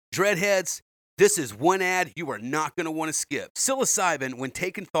Dreadheads, this is one ad you are not going to want to skip. Psilocybin, when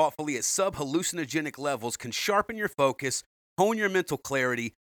taken thoughtfully at sub-hallucinogenic levels, can sharpen your focus, hone your mental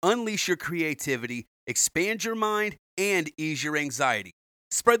clarity, unleash your creativity, expand your mind, and ease your anxiety.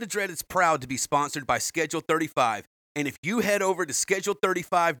 Spread the Dread is proud to be sponsored by Schedule 35, and if you head over to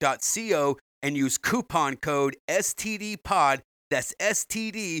schedule35.co and use coupon code STDPOD, that's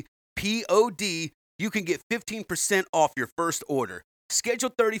STDPOD, you can get 15% off your first order.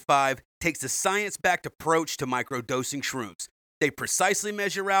 Schedule 35 takes a science-backed approach to microdosing shrooms. They precisely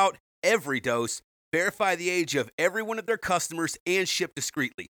measure out every dose, verify the age of every one of their customers, and ship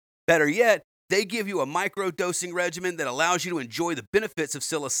discreetly. Better yet, they give you a microdosing regimen that allows you to enjoy the benefits of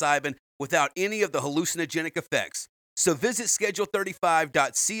psilocybin without any of the hallucinogenic effects. So visit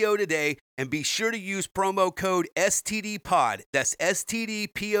schedule35.co today and be sure to use promo code STDPOD, that's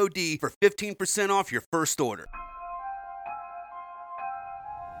STDPOD, for 15% off your first order.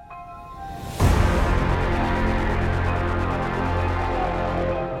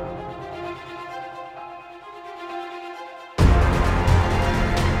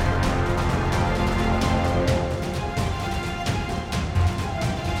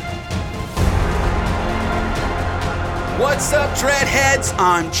 What's up, Dreadheads?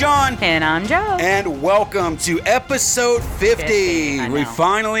 I'm John. And I'm Joe. And welcome to episode 50. We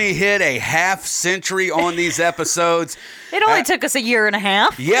finally hit a half century on these episodes. It only took us a year and a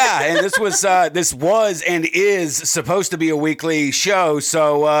half. Yeah, and this was and is supposed to be a weekly show,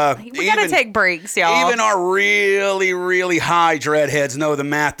 so we gotta take breaks, y'all. Even our really, really high Dreadheads know the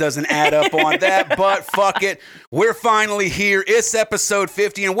math doesn't add up on that, but fuck it. We're finally here. It's episode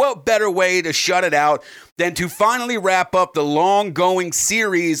 50, and what better way to shut it out than to finally wrap up the long-going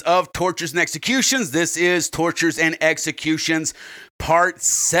series of Tortures and Executions. This is Tortures and Executions Part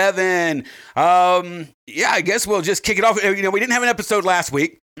 7. I guess we'll just kick it off. We didn't have an episode last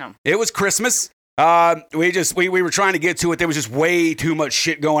week. No. It was Christmas. We were trying to get to it. There was just way too much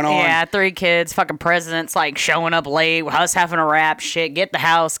shit going on. Yeah, 3 kids, fucking presidents, like, showing up late, us having to wrap shit, get the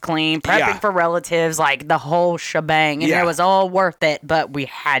house clean, prepping for relatives, like, the whole shebang. And it was all worth it, but we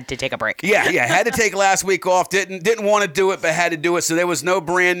had to take a break. Yeah, had to take last week off. Didn't want to do it, but had to do it. So there was no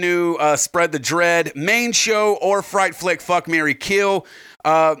brand new Spread the Dread main show or Fright Flick Fuck, Marry, Kill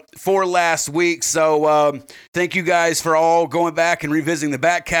for last week. So thank you guys for all going back and revisiting the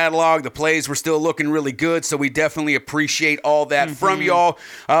back catalog. The plays were still looking really good, so we definitely appreciate all that from y'all.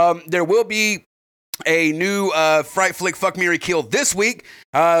 There will be a new Fright Flick Fuck, Marry, Kill this week.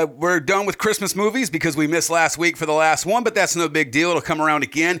 We're done with Christmas movies because we missed last week for the last one, but that's no big deal. It'll come around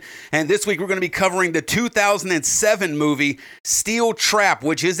again. And this week we're going to be covering the 2007 movie Steel Trap,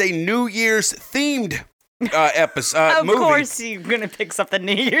 which is a New Year's themed episode movie. Of course you're gonna pick something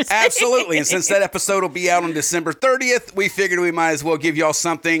New Year's. Absolutely. And since that episode will be out on December 30th, we figured we might as well give y'all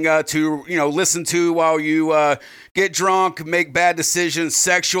something to listen to while you get drunk, make bad decisions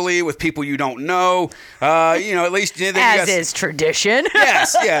sexually with people you don't know. At least as is tradition.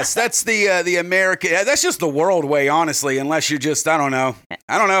 yes, that's the American. That's just the world way, honestly. Unless you're just I don't know.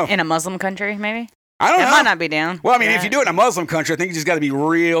 In a Muslim country, maybe. I don't know. It might not be down. Well, I mean, if you do it in a Muslim country, I think you just got to be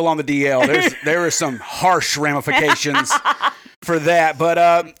real on the DL. There are some harsh ramifications for that.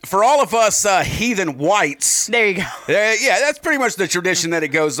 But for all of us heathen whites. There you go. That's pretty much the tradition that it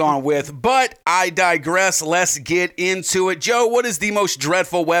goes on with. But I digress. Let's get into it. Joe, what is the most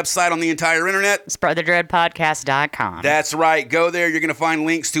dreadful website on the entire internet? SpreadTheDreadPodcast.com. That's right. Go there. You're going to find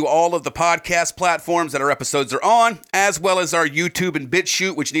links to all of the podcast platforms that our episodes are on, as well as our YouTube and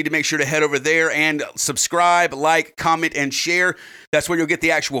BitChute, which you need to make sure to head over there and subscribe, like, comment, and share. That's where you'll get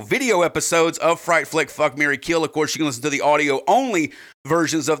the actual video episodes of Fright Flick Fuck, Marry, Kill. Of course, you can listen to the audio-only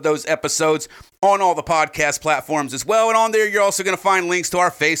versions of those episodes on all the podcast platforms as well. And on there, you're also going to find links to our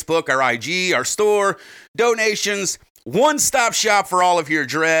Facebook, our IG, our store, donations, one-stop shop for all of your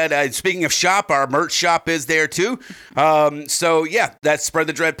dread. Speaking of shop, our merch shop is there too. That's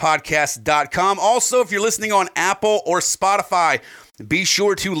SpreadTheDreadPodcast.com. Also, if you're listening on Apple or Spotify, be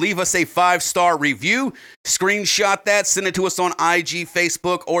sure to leave us a 5-star review. Screenshot that, send it to us on IG,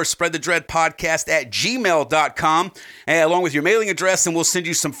 Facebook, or SpreadTheDreadPodcast@gmail.com, along with your mailing address, and we'll send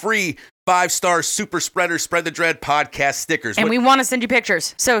you some free 5-star Super Spreader Spread the Dread podcast stickers. And we want to send you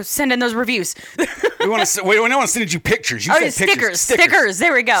pictures, so send in those reviews. we don't want to send you pictures. You said stickers. Stickers.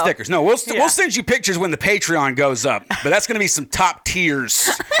 There we go. Stickers. No, we'll send you pictures when the Patreon goes up, but that's going to be some top tiers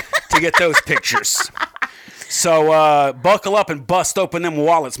to get those pictures. So buckle up and bust open them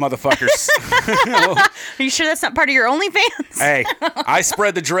wallets, motherfuckers. Are you sure that's not part of your OnlyFans? Hey, I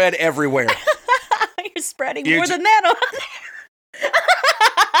spread the dread everywhere. You're spreading more than that on there.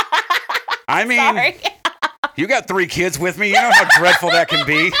 I mean, Sorry. You got 3 kids with me. You know how dreadful that can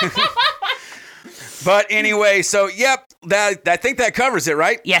be. But anyway, so yep, I think that covers it,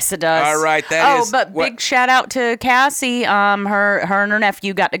 right? Yes, it does. All right, big shout out to Cassie. Her and her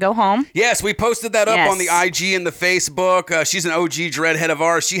nephew got to go home. Yes, we posted that up on the IG and the Facebook. She's an OG dreadhead of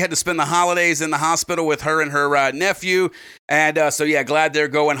ours. She had to spend the holidays in the hospital with her and her nephew. And so, yeah, glad they're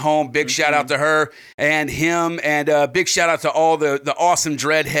going home. Big shout out to her and him. And big shout out to all the awesome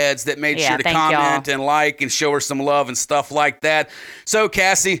dreadheads that made sure to comment and like and show her some love and stuff like that. So,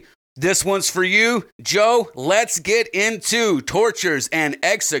 Cassie, this one's for you. Joe, let's get into Tortures and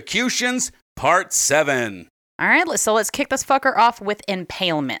Executions, Part 7. All right, so let's kick this fucker off with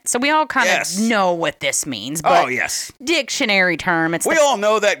impalement. So we all kind of know what this means, but dictionary term. We all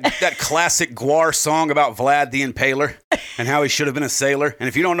know that classic Gwar song about Vlad the Impaler and how he should have been a sailor. And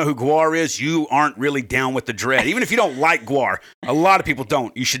if you don't know who Gwar is, you aren't really down with the dread. Even if you don't like Gwar, a lot of people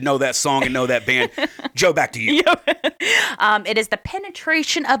don't. You should know that song and know that band. Joe, back to you. It is the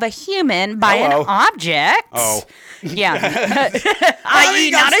penetration of a human by an object. Oh. Yeah. I.e.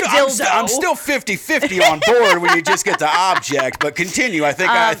 not a dildo. I'm still 50-50 on board when you just get to object, but continue. I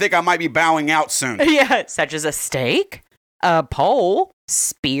think I might be bowing out soon. Yeah, such as a stake, a pole,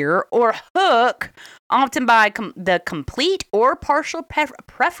 spear, or hook, often by the complete or partial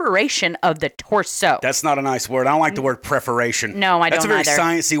perforation of the torso. That's not a nice word. I don't like the word perforation. No, I don't either. That's a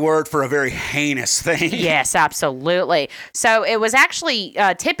very sciencey word for a very heinous thing. Yes, absolutely. So it was actually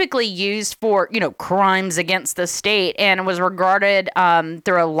typically used for, crimes against the state, and it was regarded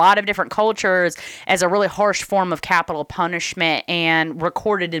through a lot of different cultures as a really harsh form of capital punishment and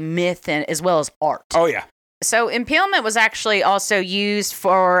recorded in myth and as well as art. Oh, yeah. So impalement was actually also used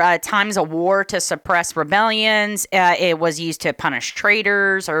for times of war to suppress rebellions. It was used to punish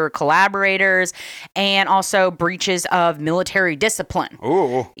traitors or collaborators, and also breaches of military discipline.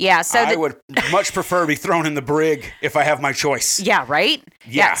 Ooh. Yeah. So I would much prefer to be thrown in the brig if I have my choice. Yeah, right?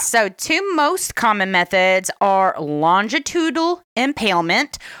 Yeah. So 2 most common methods are longitudinal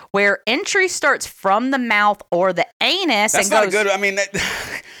impalement, where entry starts from the mouth or the anus. That's and not goes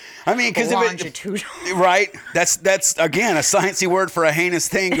good. Because longitudinal. Right? That's again a sciencey word for a heinous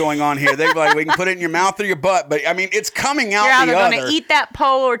thing going on here. They're like, we can put it in your mouth or your butt, but it's coming out the other. You're either going to eat that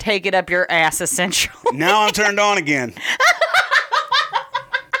pole or take it up your ass, essentially. Now I'm turned on again.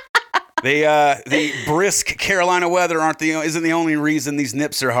 The brisk Carolina weather isn't the only reason these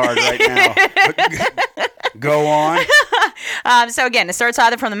nips are hard right now. Go on. So again, it starts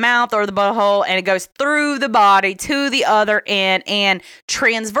either from the mouth or the butthole, and it goes through the body to the other end. And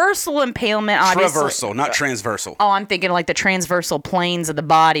transversal impalement, obviously. Traversal, not transversal. Oh, I'm thinking like the transversal planes of the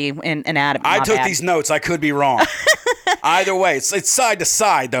body in anatomy. I took these notes. I could be wrong. Either way, it's side to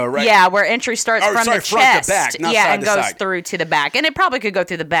side though, right? Yeah, where entry starts from the chest. Front to back, not side and to goes side. through to the back. And it probably could go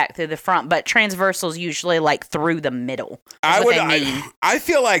through the back, through the front, but transversal is usually like through the middle. I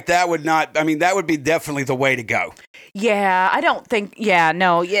feel like that would not, that would be definitely the way to go. Yeah, I don't think,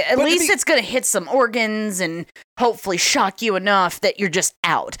 at least it's going to hit some organs and hopefully shock you enough that you're just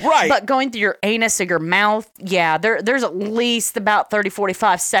out. Right. But going through your anus or your mouth, there's at least about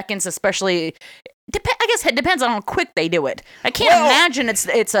 30-45 seconds, especially. I guess it depends on how quick they do it. I can't imagine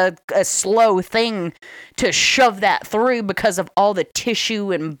it's a slow thing to shove that through because of all the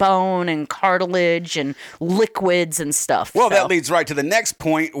tissue and bone and cartilage and liquids and stuff. Well, that leads right to the next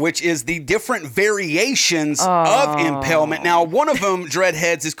point, which is the different variations of impalement. Now, one of them,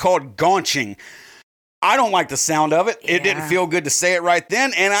 dreadheads, is called gaunching. I don't like the sound of it. Yeah. It didn't feel good to say it right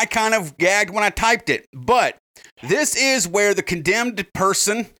then, and I kind of gagged when I typed it. But this is where the condemned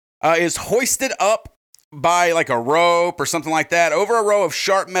person is hoisted up by like a rope or something like that over a row of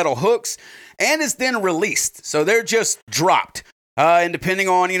sharp metal hooks and is then released. So they're just dropped. And depending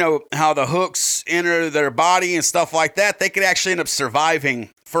on, how the hooks enter their body and stuff like that, they could actually end up surviving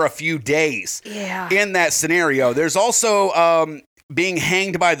for a few days in that scenario. There's also being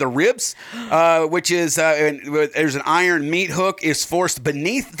hanged by the ribs, which is there's an iron meat hook is forced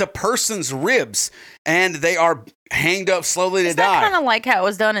beneath the person's ribs, and they are hanged up slowly to die. Kind of like how it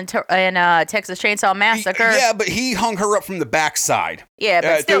was done in Texas Chainsaw Massacre. Yeah, but he hung her up from the backside. Yeah,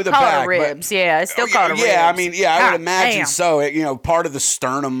 but still called ribs. It's still called ribs. Yeah, I would imagine so. Part of the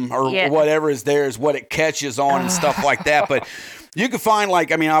sternum or whatever is there is what it catches on and stuff like that. But you can find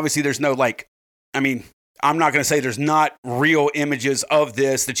obviously there's no I'm not going to say there's not real images of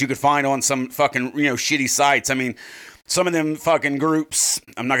this that you could find on some fucking, shitty sites. Some of them fucking groups,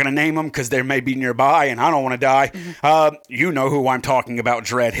 I'm not going to name them because they may be nearby and I don't want to die. Mm-hmm. You know who I'm talking about,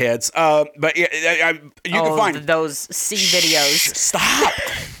 dreadheads. But you can find those C videos. Stop.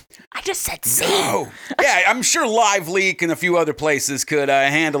 I just said C. Oh, yeah, I'm sure Live Leak and a few other places could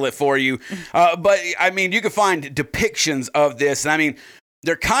handle it for you. But, I mean, you can find depictions of this. And, I mean,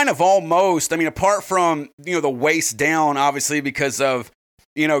 they're kind of almost, I mean, apart from, the waist down, obviously, because of,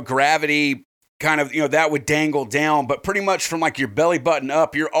 gravity kind of, that would dangle down. But pretty much from, like, your belly button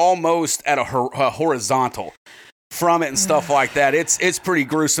up, you're almost at a horizontal from it and stuff like that. It's pretty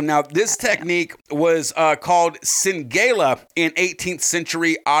gruesome. Now, this technique was called Singela in 18th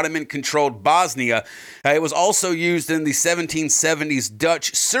century Ottoman-controlled Bosnia. It was also used in the 1770s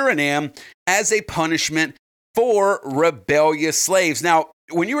Dutch Suriname as a punishment for rebellious slaves. Now,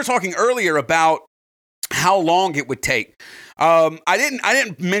 when you were talking earlier about how long it would take, I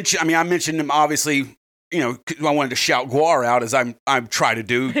didn't mention. I mean, I mentioned them obviously. I wanted to shout Gwar out as I'm try to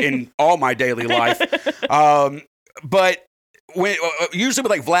do in all my daily life. But when usually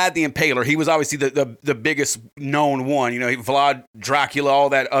with like Vlad the Impaler, he was obviously the biggest known one. Vlad, Dracula, all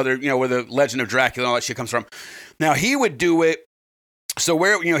that other, where the legend of Dracula and all that shit comes from. Now he would do it. So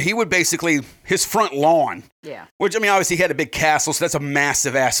where, he would basically, his front lawn. Yeah. Which, I mean, obviously he had a big castle, so that's a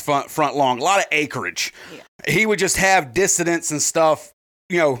massive ass front lawn, a lot of acreage. Yeah. He would just have dissidents and stuff,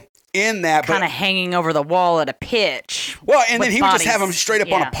 in that. Kind of hanging over the wall at a pitch. Well, and then he would just have them straight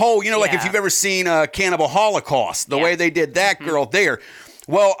up on a pole. Like if you've ever seen Cannibal Holocaust, the way they did that girl there.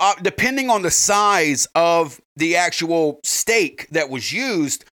 Well, depending on the size of the actual stake that was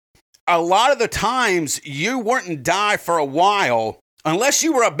used, a lot of the times you wouldn't die for a while unless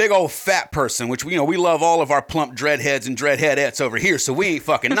you were a big old fat person, which we love all of our plump dreadheads and dreadheadettes over here, so we ain't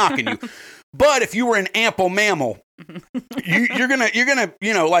fucking knocking you. But if you were an ample mammal, you're gonna,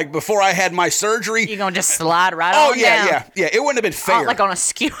 like before I had my surgery, you're gonna just slide right on down. Yeah. It wouldn't have been fair. Like on a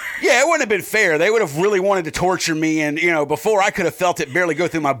skewer. Yeah, it wouldn't have been fair. They would have really wanted to torture me, and before I could have felt it barely go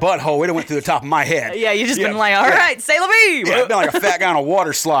through my butthole, it would have went through the top of my head. Yeah, you just been like, all right, say la vie. Yeah, it'd been like a fat guy on a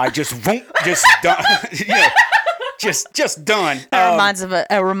water slide, just done. Just done.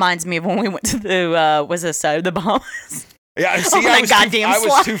 It reminds me of when we went to the Bahamas. Yeah, see, I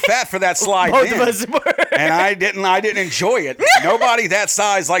was too fat for that slide. Both of us were. And I didn't enjoy it. Nobody that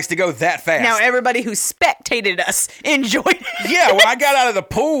size likes to go that fast. Now everybody who spectated us enjoyed it. Yeah, when I got out of the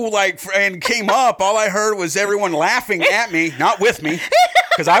pool and came up, all I heard was everyone laughing at me, not with me,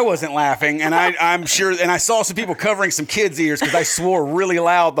 because I wasn't laughing. And I'm sure, and I saw some people covering some kids' ears because I swore really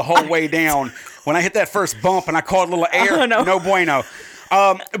loud the whole way down. When I hit that first bump and I caught a little air, no bueno.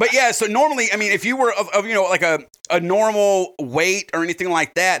 But yeah, so normally, I mean, if you were of like a normal weight or anything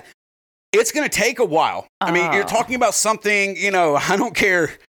like that, it's going to take a while. I mean, you're talking about something, I don't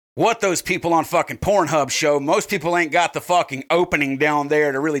care what those people on fucking Pornhub show. Most people ain't got the fucking opening down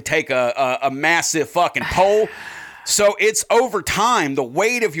there to really take a massive fucking pole. So it's over time. The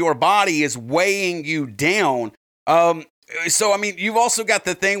weight of your body is weighing you down. So, I mean, you've also got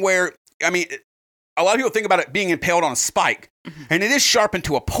the thing where, I mean, a lot of people think about it being impaled on a spike, and it is sharpened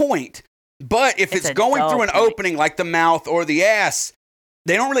to a point. But if it's going through an opening like the mouth or the ass,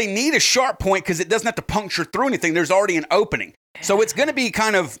 they don't really need a sharp point because it doesn't have to puncture through anything. There's already an opening. So it's going to be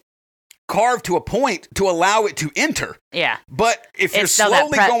kind of carved to a point to allow it to enter. Yeah. But if you're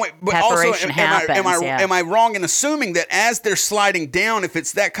slowly going, but also, am I wrong in assuming that as they're sliding down, if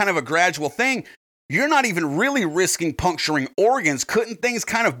it's that kind of a gradual thing, you're not even really risking puncturing organs? Couldn't things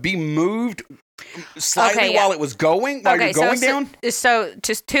kind of be moved slightly while it was going, while you're going down? So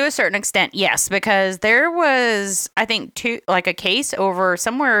just to a certain extent, yes, because there was, I think, a case over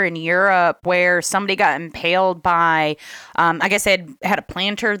somewhere in Europe where somebody got impaled by, I guess they had a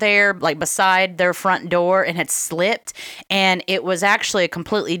planter there, like beside their front door, and had slipped, and it was actually a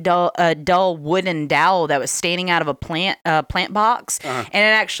completely dull wooden dowel that was standing out of a plant box, and it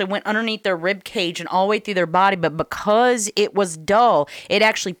actually went underneath their rib cage and all the way through their body, but because it was dull, it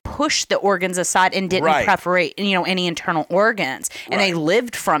actually pushed the organs aside and didn't perforate, any internal organs, and they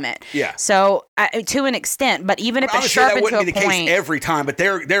lived from it. Yeah. So to an extent, but even if it's sharpened to a point, that wouldn't be the case every time. But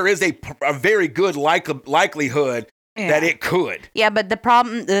there is a very good likelihood that it could. Yeah, but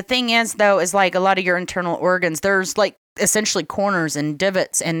the thing is, though, is like a lot of your internal organs, there's like essentially corners and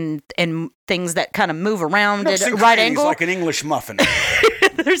divots and things that kind of move around at a right angle, like an English muffin.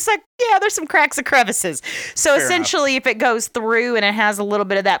 There's some cracks and crevices. So fair essentially, enough. If it goes through and it has a little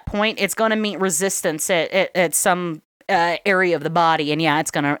bit of that point, it's going to meet resistance at some area of the body, and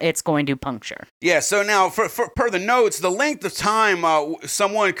it's going to puncture. Yeah. So now, for per the notes, the length of time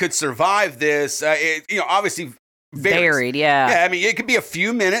someone could survive this, obviously varied. Yeah. Yeah. I mean, it could be a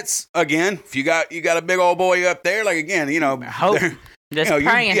few minutes. Again, if you got a big old boy up there, like again, hope. Just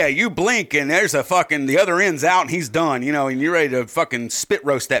praying. You blink and there's the other end's out and he's done, and you're ready to fucking spit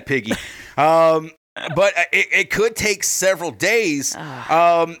roast that piggy. but it could take several days.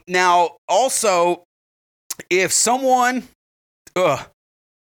 Now, also, if someone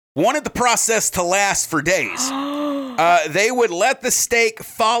wanted the process to last for days, they would let the steak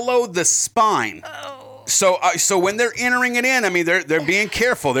follow the spine. So when they're entering it in, I mean, they're being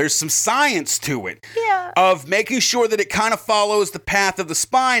careful. There's some science to it of making sure that it kind of follows the path of the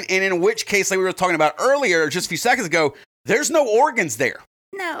spine. And in which case, like we were talking about earlier, just a few seconds ago, there's no organs there.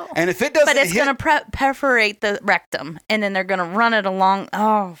 No. And if it doesn't But it's going to perforate the rectum, and then they're going to run it along.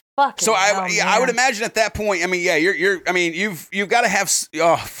 Oh, fuck. So I would imagine at that point, I mean, yeah, you've got to have,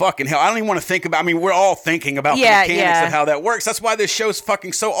 oh, fucking hell. I don't even want to think about, I mean, we're all thinking about the mechanics of how that works. That's why this show's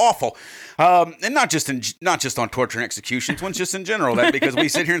fucking so awful. And not just on torture and executions, one's just in general, that because we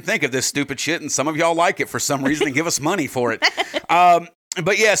sit here and think of this stupid shit, and some of y'all like it for some reason and give us money for it.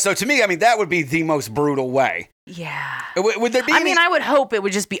 But yeah, so to me, I mean, that would be the most brutal way. Yeah. Would there be I mean, I would hope it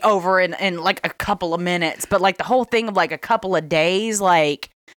would just be over in like a couple of minutes, but like the whole thing of like a couple of days, like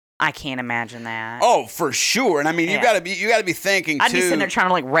I can't imagine that. Oh, for sure. And I mean, you gotta be thinking too. I'd be sitting there trying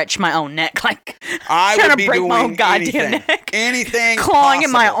to like wrench my own neck, like I trying would to be break doing my own goddamn anything, neck, anything, clawing possible.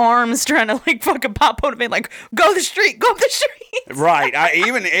 in my arms, trying to like fucking pop out of me, like go the street. Right.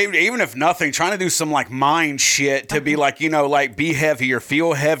 Even if nothing, trying to do some like mind shit to be like, like be heavier,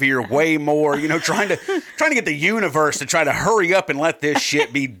 feel heavier, way more. Trying to get the universe to try to hurry up and let this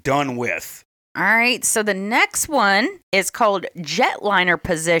shit be done with. All right, so the next one is called jetliner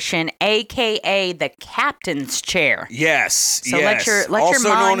position, aka the captain's chair. Yes, so yes. let your also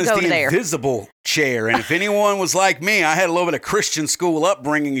mind known as go the there. invisible chair. And if anyone was like me, I had a little bit of Christian school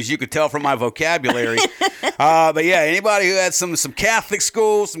upbringing, as you could tell from my vocabulary. But yeah, anybody who had some Catholic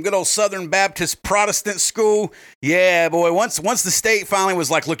school, some good old Southern Baptist Protestant school, yeah, boy. Once the state finally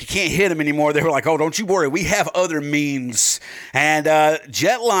was like, look, you can't hit them anymore, they were like, oh, don't you worry, we have other means. And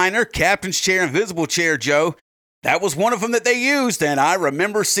jetliner, captain's chair, invisible chair, Joe, that was one of them that they used, and I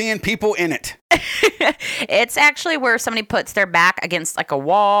remember seeing people in it. It's actually where somebody puts their back against like a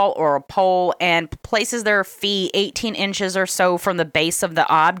wall or a pole and places their feet 18 inches or so from the base of the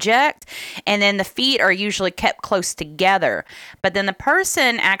object. And then the feet are usually kept close together. But then the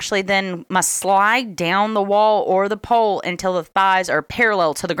person actually then must slide down the wall or the pole until the thighs are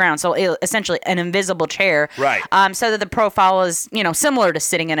parallel to the ground. So essentially an invisible chair. Right. So that the profile is, similar to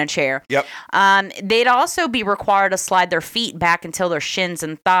sitting in a chair. Yep. They'd also be required to slide their feet back until their shins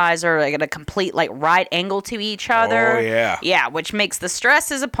and thighs are like at a complete like right angle to each other. Oh, yeah. Yeah, which makes the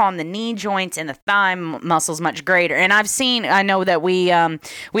stresses upon the knee joints and the thigh muscles much greater. And I know that we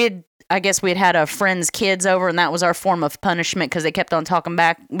had a friend's kids over, and that was our form of punishment because they kept on talking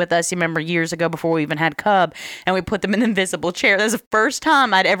back with us. You remember years ago before we even had Cub, and we put them in the invisible chair. That was the first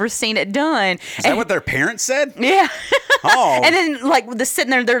time I'd ever seen it done. Is that what their parents said? Yeah. Oh. And then like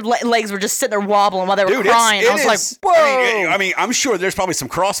sitting there, their legs were just sitting there wobbling while they were crying. I was like, whoa. I mean, I'm sure there's probably some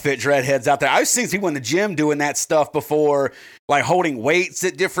CrossFit dreadheads out there. I've seen people in the gym doing that stuff before, like holding weights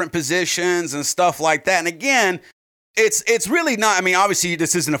at different positions and stuff like that. And again, it's really not, I mean, obviously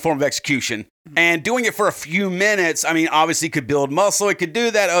this isn't a form of execution, and doing it for a few minutes, I mean, obviously could build muscle. It could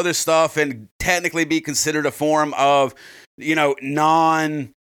do that other stuff and technically be considered a form of, I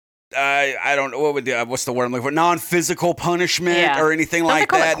don't know, what's the word I'm looking for? Non-physical punishment or anything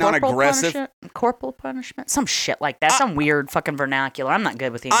like that. Non-aggressive. Corporal punishment? Some shit like that. Some weird fucking vernacular. I'm not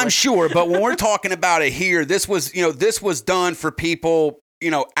good with English. I'm sure, but when we're talking about it here, this was done for people,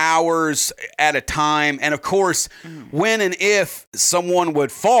 hours at a time. And of course, when and if someone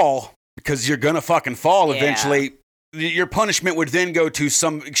would fall, because you're going to fucking fall eventually, your punishment would then go to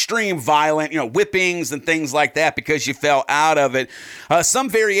some extreme violent, whippings and things like that because you fell out of it. Some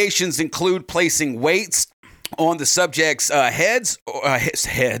variations include placing weights on the subject's head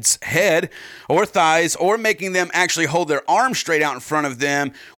or thighs, or making them actually hold their arms straight out in front of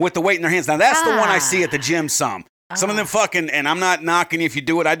them with the weight in their hands. Now, that's the one I see at the gym some. Some of them fucking, and I'm not knocking you if you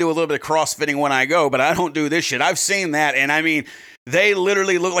do it. I do a little bit of CrossFitting when I go, but I don't do this shit. I've seen that, and I mean, they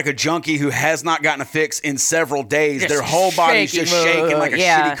literally look like a junkie who has not gotten a fix in several days. Their whole body's just shaking like a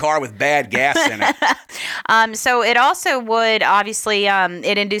shitty car with bad gas in it. So it also would, obviously,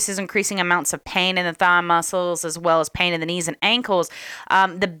 it induces increasing amounts of pain in the thigh muscles as well as pain in the knees and ankles.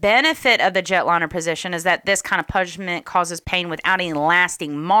 The benefit of the jetliner position is that this kind of punishment causes pain without any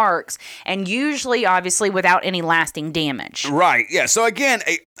lasting marks and usually, obviously, without any lasting damage. Right, yeah. So again,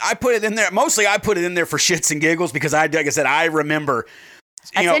 I put it in there, mostly I put it in there for shits and giggles because like I said, I remember.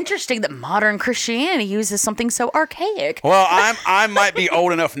 It's interesting that modern Christianity uses something so archaic. Well, I might be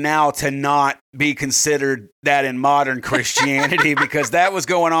old enough now to not be considered that in modern Christianity because that was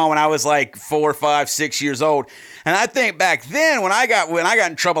going on when I was like 4, 5, 6 years old. And I think back then when I got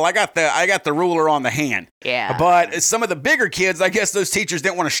in trouble, I got the ruler on the hand. Yeah. But some of the bigger kids, I guess those teachers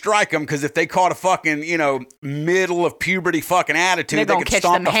didn't want to strike them because if they caught a fucking, middle of puberty fucking attitude, they could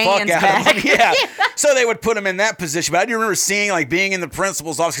stomp the fuck out of them. Yeah. So they would put them in that position. But I do remember seeing like being in the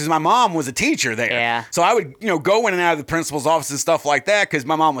principal's office because my mom was a teacher there. Yeah. So I would, go in and out of the principal's office and stuff like that because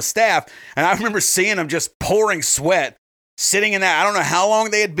my mom was staff. And I remember seeing them just pouring sweat, sitting in that. I don't know how long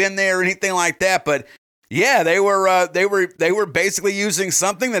they had been there or anything like that, but yeah, they were basically using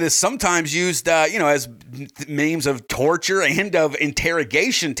something that is sometimes used, as means of torture and of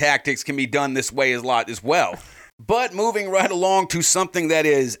interrogation tactics can be done this way a lot as well. But moving right along to something that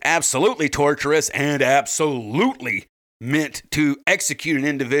is absolutely torturous and absolutely meant to execute an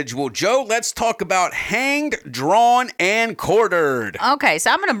individual. Joe, let's talk about hanged, drawn, and quartered. Okay, so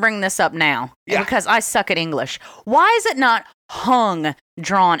I'm going to bring this up now because I suck at English. Why is it not hung,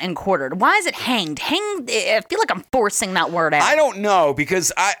 drawn, and quartered? Why is it hanged? Hanged, I feel like I'm forcing that word out. I don't know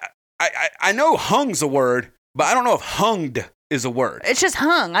because I know hung's a word, but I don't know if hunged is a word. It's just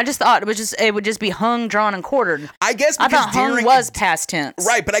hung. I just thought it would just be hung, drawn, and quartered. I guess I thought hung was past tense.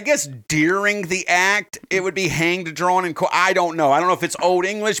 Right, but I guess during the act, it would be hanged, drawn, and quartered. I don't know. I don't know if it's Old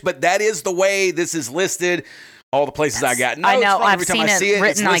English, but that is the way this is listed. All the places I got notes I know, from, I've every time seen I see it, written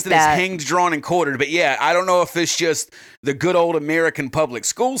it's like listed that. as hanged, drawn, and quartered. But yeah, I don't know if it's just the good old American public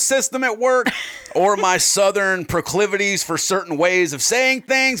school system at work or my southern proclivities for certain ways of saying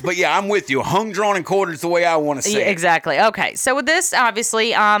things. But yeah, I'm with you. Hung, drawn, and quartered is the way I want to say it. Exactly. Okay. So with this,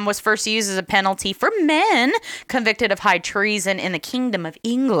 obviously, was first used as a penalty for men convicted of high treason in the Kingdom of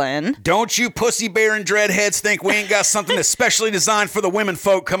England. Don't you pussy bear and dreadheads think we ain't got something that's specially designed for the women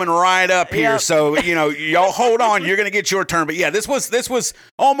folk coming right up here. Yep. So, y'all hold on. You're going to get your turn. But yeah, this was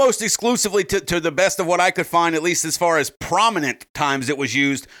almost exclusively to the best of what I could find, at least as far as prominent times it was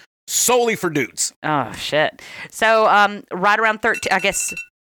used, solely for dudes. Oh, shit. So right around 13, I guess.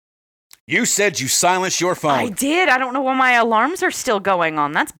 You said you silenced your phone. I did. I don't know why my alarms are still going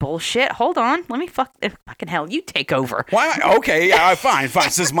on. That's bullshit. Hold on. Let me fucking hell. You take over. Why? Okay. Yeah. Fine.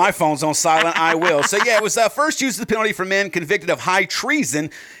 Since my phone's on silent, I will. So yeah, it was first used as the penalty for men convicted of high treason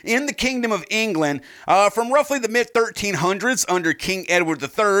in the Kingdom of England from roughly the mid 1300s under King Edward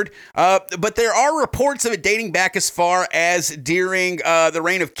III. But there are reports of it dating back as far as during the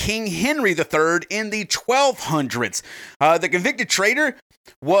reign of King Henry III in the 1200s. The convicted traitor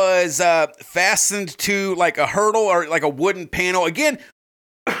was fastened to like a hurdle or like a wooden panel. Again,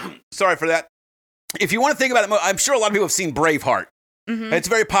 sorry for that. If you want to think about it, I'm sure a lot of people have seen Braveheart. Mm-hmm. It's a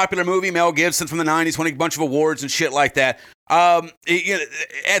very popular movie. Mel Gibson from the 90s winning a bunch of awards and shit like that. At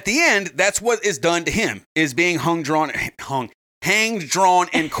the end, that's what is done to him, is being hanged, drawn,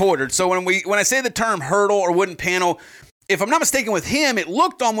 and quartered. So when I say the term hurdle or wooden panel, if I'm not mistaken with him, it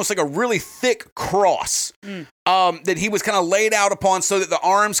looked almost like a really thick cross that he was kind of laid out upon so that the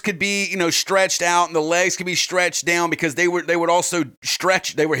arms could be, stretched out and the legs could be stretched down because they would also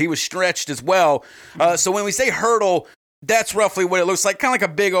stretch. He was stretched as well. So when we say hurdle, that's roughly what it looks like, kind of like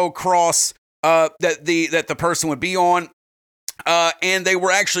a big old cross that the person would be on. And they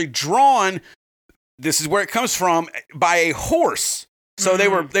were actually drawn. This is where it comes from, by a horse. So they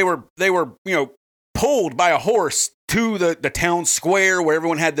were pulled by a horse to the town square where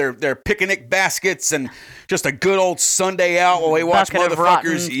everyone had their picnic baskets and just a good old Sunday out while they watched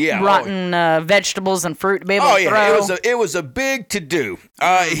motherfuckers. Rotten vegetables and fruit to be able to throw. It was a big to do.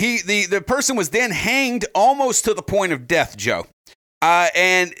 The person was then hanged almost to the point of death, Joe.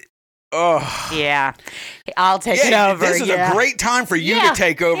 Yeah, I'll take it over. This is a great time for you to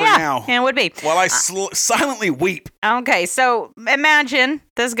take over now. Yeah, it would be. While I silently weep. Okay, so imagine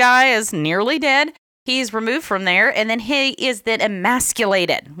this guy is nearly dead. He's removed from there, and then he is then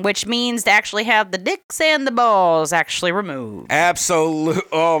emasculated, which means to actually have the dicks and the balls actually removed. Absolutely.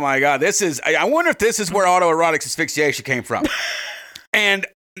 Oh, my God. I wonder if this is where autoerotic asphyxiation came from. And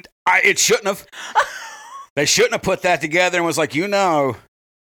it shouldn't have. They shouldn't have put that together and was like,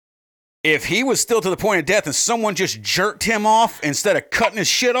 if he was still to the point of death and someone just jerked him off instead of cutting his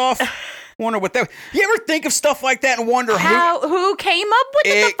shit off, wonder what that. You ever think of stuff like that and wonder who came up with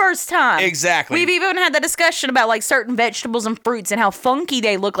it the first time? Exactly. We've even had the discussion about like certain vegetables and fruits and how funky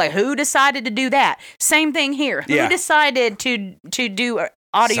they look like. Who decided to do that? Same thing here. Who decided to do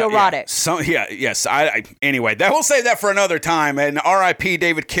autoerotic? Yes. Anyway, we'll save that for another time. And R.I.P.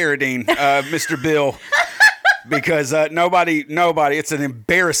 David Carradine, Mr. Bill. Because nobody, it's an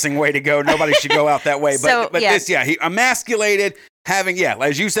embarrassing way to go. Nobody should go out that way. But he emasculated, having,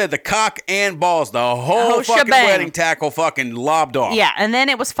 as you said, the cock and balls, the whole fucking shebang. wedding tackle fucking lobbed off. Yeah, and then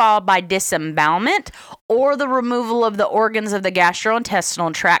it was followed by disembowelment or the removal of the organs of the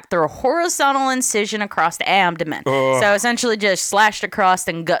gastrointestinal tract through a horizontal incision across the abdomen. So essentially just slashed across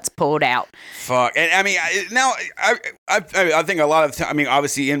and guts pulled out. Fuck. And I mean, I think a lot of I mean,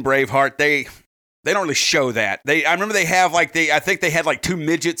 obviously in Braveheart, they don't really show that. I remember they have I think they had like 2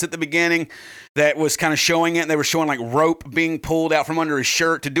 midgets at the beginning that was kind of showing it, and they were showing like rope being pulled out from under his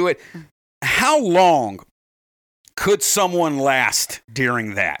shirt to do it. How long could someone last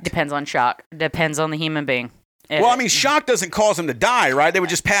during that? Depends on shock. Depends on the human being. Well, I mean, shock doesn't cause them to die, right? They would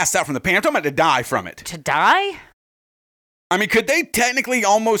just pass out from the pain. I'm talking about to die from it. To die? I mean, could they technically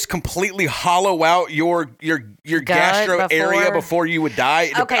almost completely hollow out your gastro area before you would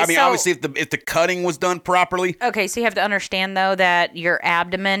die? Okay, I mean, so, obviously, if the cutting was done properly. Okay, so you have to understand, though, that your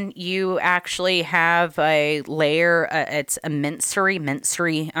abdomen, you actually have a layer, it's a menstruary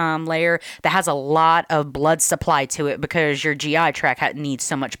layer that has a lot of blood supply to it because your GI tract needs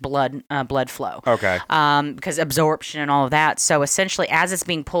so much blood flow. Okay. Because absorption and all of that. So essentially, as it's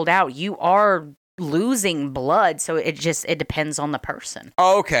being pulled out, you are losing blood, so it depends on the person.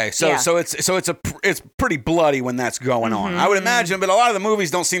 Okay, so it's pretty bloody when that's going on. I would imagine, but a lot of the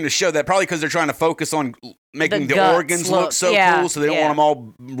movies don't seem to show that, probably because they're trying to focus on making the organs look so cool, so they don't want them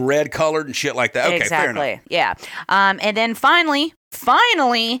all red colored and shit like that. Okay, exactly. Fair enough. Yeah. And then finally,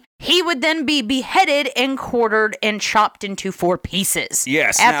 he would then be beheaded and quartered and chopped into 4 pieces.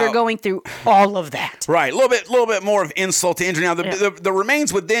 Yes. After going through all of that. Right. A little bit more of insult to injury. Now, the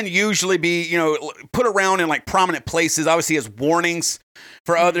remains would then usually be, put around in like prominent places, obviously as warnings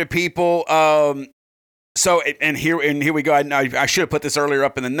for other people. So, and here we go. I should have put this earlier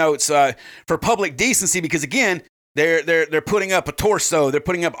up in the notes for public decency, because again, they're putting up a torso, they're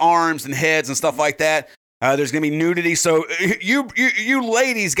putting up arms and heads and stuff like that. There's gonna be nudity, so you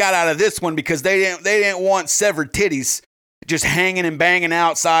ladies got out of this one because they didn't want severed titties just hanging and banging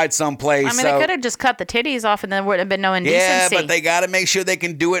outside someplace. I mean, they could have just cut the titties off and there wouldn't have been no indecency. Yeah, but they got to make sure they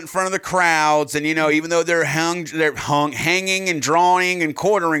can do it in front of the crowds, and even though they're hanging and drawing and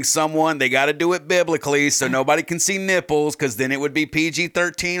quartering someone, they got to do it biblically so nobody can see nipples, because then it would be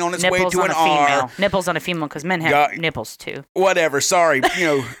PG-13 on its way to an R. Nipples on a female, because men have nipples too. Whatever. Sorry,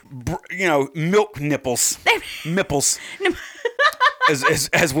 milk nipples, nipples.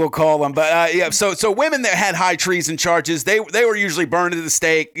 As we'll call them, but so women that had high treason charges, they were usually burned at the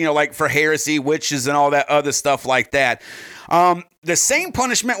stake, like for heresy, witches, and all that other stuff like that. The same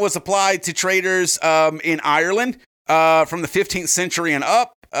punishment was applied to traitors in Ireland from the 15th century and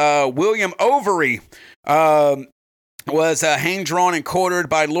up. William Overy was hanged, drawn, and quartered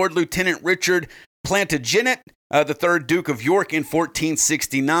by Lord Lieutenant Richard Plantagenet, the 3rd Duke of York, in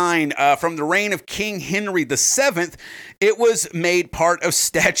 1469. From the reign of King Henry VII, it was made part of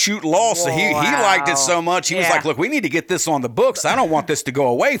statute law. So he liked it so much, he was like, look, we need to get this on the books. I don't want this to go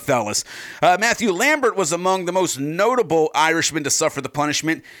away, fellas. Matthew Lambert was among the most notable Irishmen to suffer the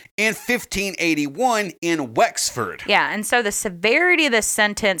punishment in 1581 in Wexford. Yeah, and so the severity of the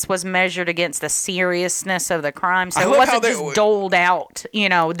sentence was measured against the seriousness of the crime. So it wasn't just doled out,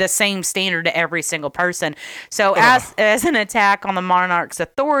 the same standard to every single person. So as an attack on the monarch's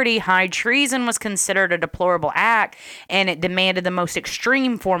authority, high treason was considered a deplorable act, and it demanded the most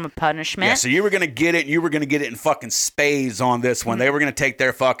extreme form of punishment. Yeah, so you were going to get it, and you were going to get it in fucking spades on this one. They were going to take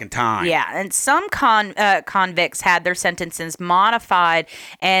their fucking time. Yeah, and some convicts had their sentences modified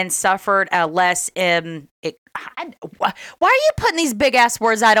and suffered a less... why are you putting these big ass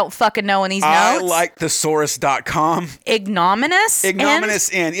words I don't fucking know in these notes? I like thesaurus.com. Ignominious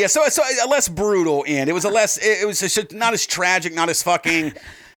end. Yeah, so a less brutal end. It was just not as tragic, not as fucking,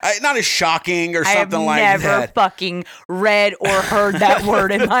 not as shocking or something like that. I have never fucking read or heard that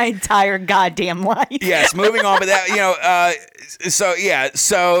word in my entire goddamn life. Yes, moving on, but that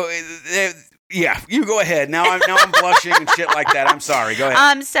yeah, you go ahead. Now I'm blushing and shit like that. I'm sorry. Go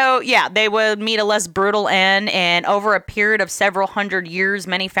ahead. So yeah, they would meet a less brutal end, and over a period of several hundred years,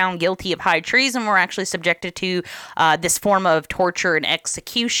 many found guilty of high treason were actually subjected to this form of torture and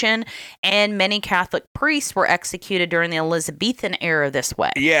execution, and many Catholic priests were executed during the Elizabethan era this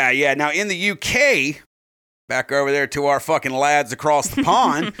way. Yeah. Now in the UK, back over there to our fucking lads across the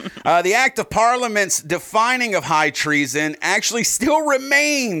pond, the Act of Parliament's defining of high treason actually still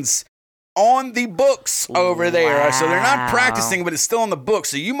remains on the books over there. Wow. So they're not practicing, but it's still on the books.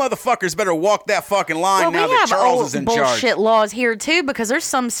 So you motherfuckers better walk that fucking line now that Charles is in charge. We have bullshit laws here too, because there's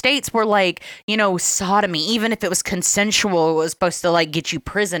some states where sodomy, even if it was consensual, it was supposed to get you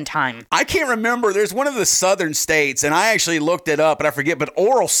prison time. I can't remember. There's one of the southern states, and I actually looked it up, and I forget, but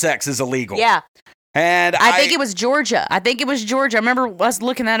oral sex is illegal. Yeah. And I think it was Georgia. I remember us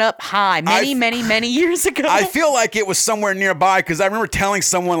looking that up many years ago. I feel like it was somewhere nearby because I remember telling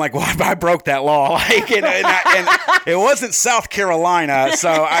someone like, "Well, I broke that law," like, and it wasn't South Carolina.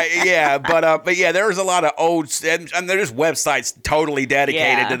 So but yeah, there was a lot of old, and there's websites totally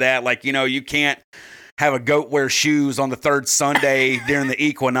dedicated to that. Like, you can't have a goat wear shoes on the third Sunday during the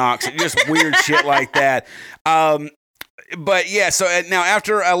equinox. Just weird shit like that. But yeah, so now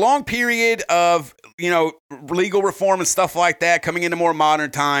after a long period of legal reform and stuff like that, coming into more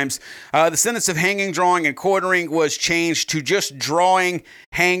modern times, the sentence of hanging, drawing, and quartering was changed to just drawing,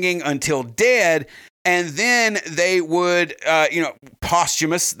 hanging until dead. And then they would,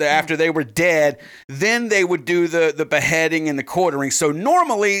 posthumous, after they were dead, then they would do the beheading and the quartering. So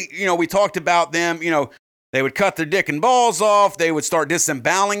normally, we talked about them, they would cut their dick and balls off. They would start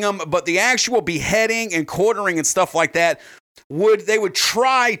disemboweling them. But the actual beheading and quartering and stuff like that, they would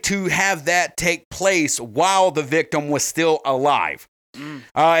try to have that take place while the victim was still alive.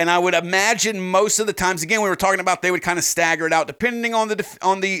 And I would imagine most of the times, again, we were talking about they would kind of stagger it out depending on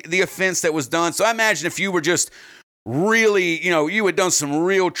the offense that was done. So I imagine if you were just really, you had done some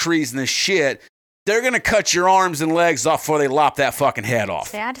real treasonous shit, they're going to cut your arms and legs off before they lop that fucking head off.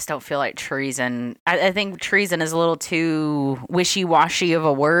 See, I just don't feel like treason. I think treason is a little too wishy-washy of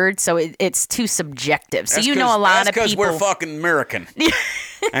a word, so it's too subjective. So a lot of people... That's because we're fucking American.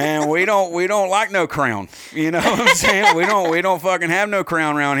 And we don't like no crown. You know what I'm saying? We don't fucking have no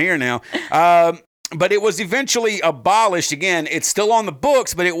crown around here now. But it was eventually abolished. Again, it's still on the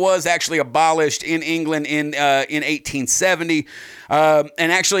books, but it was actually abolished in England in 1870. And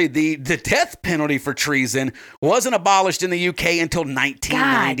actually, the death penalty for treason wasn't abolished in the UK until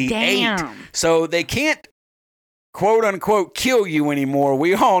 1998. God damn. So they can't, quote unquote, kill you anymore.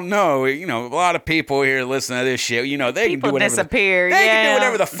 We all know, a lot of people here listening to this shit, they can do whatever. Disappear. They can do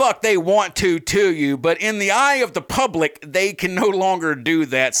whatever the fuck they want to you. But in the eye of the public, they can no longer do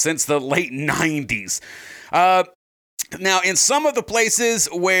that since the late 90s. Now, in some of the places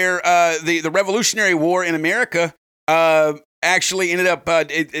where the Revolutionary War in America actually ended up,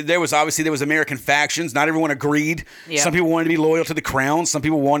 there was American factions. Not everyone agreed. Yeah. Some people wanted to be loyal to the crown. Some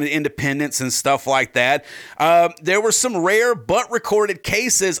people wanted independence and stuff like that. There were some rare but recorded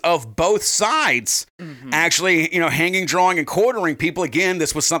cases of both sides actually, hanging, drawing, and quartering people. Again,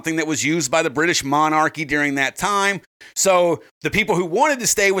 this was something that was used by the British monarchy during that time. So the people who wanted to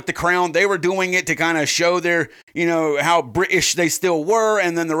stay with the crown, they were doing it to kind of show their, how British they still were.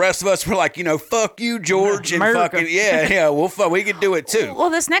 And then the rest of us were like, fuck you, George. And America. fucking, we could do it too. Well,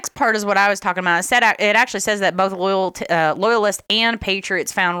 this next part is what I was talking about. It actually says that both loyalists and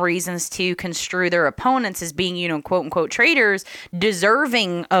patriots found reasons to construe their opponents as being, quote unquote, traitors,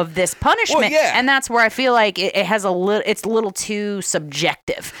 deserving of this punishment. Well, yeah. And that's where I feel like it's a little too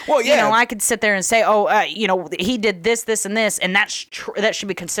subjective. Well, yeah. I could sit there and say, he did this, and this, and that should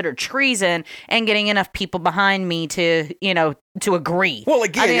be considered treason, and getting enough people behind me to agree. Well,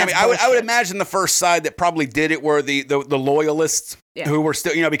 again, I would imagine the first side that probably did it were the loyalists. Yeah. Who were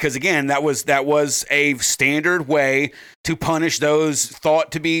still, because again, that was a standard way to punish those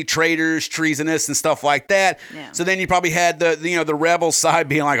thought to be traitors, treasonous, and stuff like that. Yeah. So then you probably had the rebel side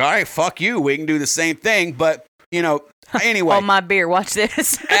being like, all right, fuck you, we can do the same thing, but anyway. Oh, my beer, watch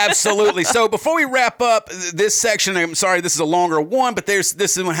this. Absolutely. So before we wrap up this section, I'm sorry, this is a longer one, but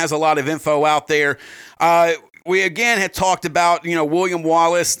this one has a lot of info out there. We again had talked about, William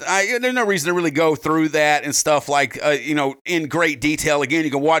Wallace. There's no reason to really go through that and stuff like, in great detail. Again, you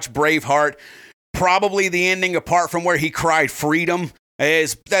can watch Braveheart. Probably the ending, apart from where he cried freedom,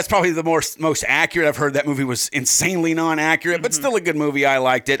 that's probably the most accurate. I've heard that movie was insanely non-accurate, but still a good movie. I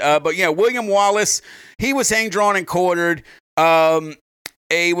liked it. But yeah, William Wallace, he was hanged, drawn, and quartered.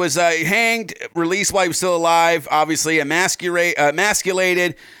 He was hanged, released while he was still alive, obviously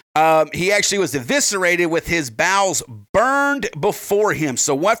emasculated. He actually was eviscerated with his bowels burned before him.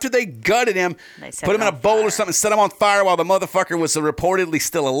 So after they gutted him, put him in a bowl or something, set him on fire while the motherfucker was reportedly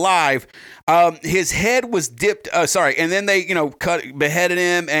still alive. His head was dipped, and then they, beheaded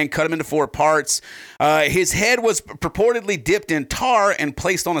him and cut him into 4 parts. His head was purportedly dipped in tar and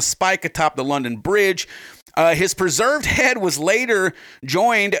placed on a spike atop the London Bridge. His preserved head was later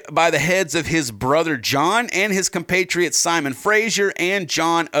joined by the heads of his brother John and his compatriots Simon Fraser and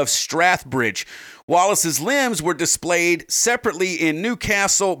John of Strathbridge. Wallace's limbs were displayed separately in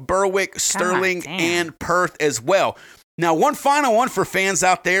Newcastle, Berwick, Stirling, and Perth as well. Now, one final one for fans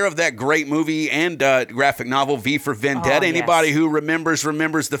out there of that great movie and graphic novel, V for Vendetta. Anybody who remembers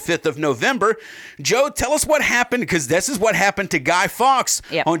the 5th of November. Joe, tell us what happened, because this is what happened to Guy Fawkes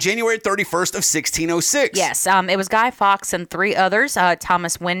on January 31st of 1606. Yes, it was Guy Fawkes and 3 others,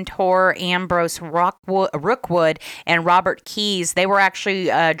 Thomas Wintour, Ambrose Rookwood, and Robert Keyes. They were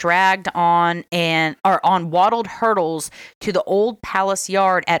actually dragged on wattled hurdles to the old palace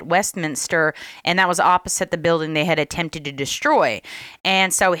yard at Westminster, and that was opposite the building they had attempted to destroy.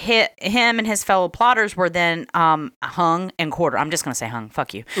 And so him and his fellow plotters were then hung and quartered. I'm just going to say hung.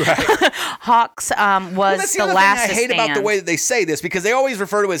 Fuck you. Right. Hawkes was that's the other last thing I hate to stand. about the way that they say this, because they always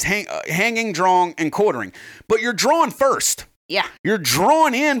refer to it as hanging, drawn, and quartering. But you're drawn first. Yeah. You're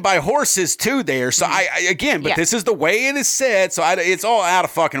drawn in by horses too there. So this is the way it is said. So it's all out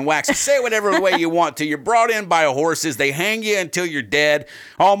of fucking wax. So say whatever way you want to. You're brought in by horses. They hang you until you're dead,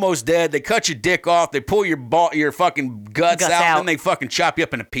 almost dead. They cut your dick off. They pull your fucking guts out. And then they fucking chop you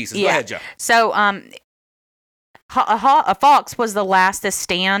up into pieces. Yeah. Go ahead, Joe. So, Fawkes was the last to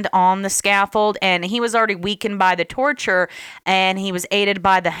stand on the scaffold, and he was already weakened by the torture, and he was aided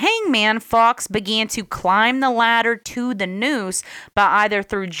by the hangman. Fawkes began to climb the ladder to the noose, but either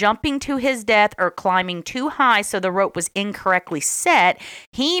through jumping to his death or climbing too high so the rope was incorrectly set,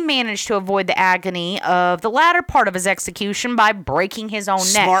 he managed to avoid the agony of the latter part of his execution by breaking his own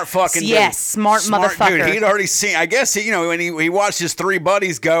neck. Smart fucking dude. Yes, smart motherfucker. Dude, he'd already seen, I guess, when he watched his 3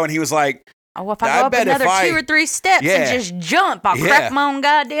 buddies go, and he was like, oh, if I go up another 2 or 3 steps and just jump, I'll crack my own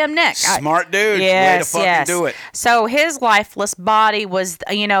goddamn neck. Smart dude. Yes, way to fucking do it. So his lifeless body was,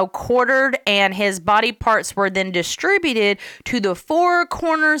 quartered, and his body parts were then distributed to the 4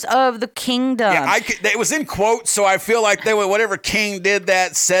 corners of the kingdom. Yeah, it was in quotes, so I feel like whatever king did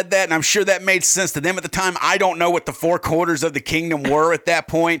that, said that, and I'm sure that made sense to them at the time. I don't know what the 4 quarters of the kingdom were at that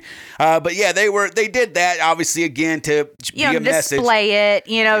point, but yeah, they did that, obviously, again, to be a message. Display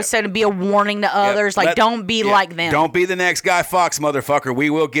it, so to be a warning to others, don't be like them. Don't be the next Guy Fawkes, motherfucker.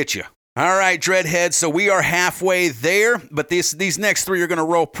 We will get you. All right, Dreadhead. So we are halfway there, but these next 3 are going to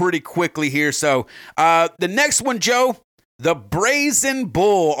roll pretty quickly here. So the next one, Joe, the Brazen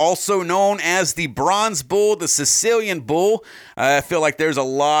Bull, also known as the Bronze Bull, the Sicilian Bull. I feel like there's a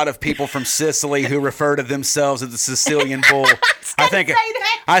lot of people from Sicily who refer to themselves as the Sicilian Bull. I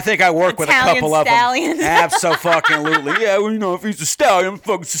think I work with a couple stallions. of them. Absolutely. Yeah, well, if he's a stallion, I'm a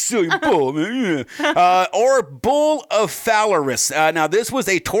fucking Sicilian bull, man. Yeah. Or Bull of Phalaris. Now, this was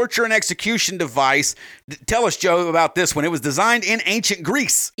a torture and execution device. Tell us, Joe, about this one. It was designed in ancient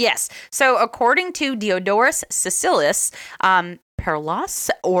Greece. Yes. So, according to Diodorus Siculus, Paralaus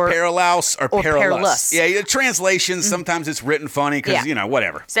or Paralus. Yeah, the translations, sometimes it's written funny because,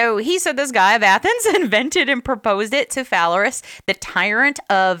 whatever. So he said this guy of Athens invented and proposed it to Phalaris, the tyrant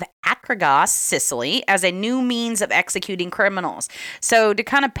of Acragas, Sicily, as a new means of executing criminals. So to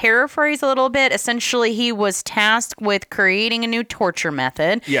kind of paraphrase a little bit, essentially he was tasked with creating a new torture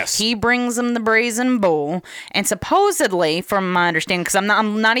method. Yes. He brings him the Brazen Bull, and supposedly, from my understanding, because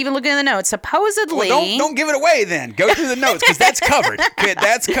I'm not even looking at the notes, supposedly... Well, don't give it away then. Go through the notes, because that's covered.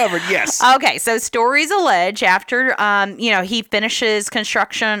 That's covered, yes. Okay, so stories allege after, he finishes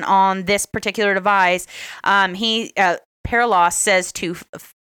construction on this particular device, Paralaus says to...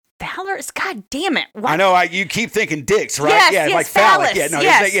 Phalaris, God damn it! What? I know. You keep thinking dicks, right? Yes, like phallus. Phallic.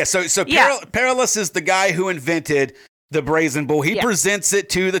 Yeah, no. So Paralus is the guy who invented the Brazen Bull. He presents it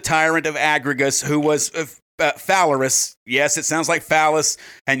to the tyrant of Agragas, who was Phalaris. Yes, it sounds like phallus,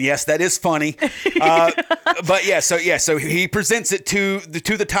 and yes, that is funny. But so he presents it to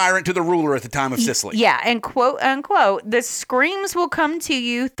the tyrant, to the ruler at the time of Sicily. Yeah, and quote unquote, the screams will come to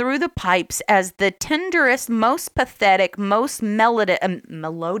you through the pipes as the tenderest, most pathetic, most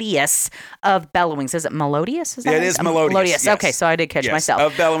melodious of bellowings. Is it melodious? It is melodious. Yes. Okay, so I did catch myself.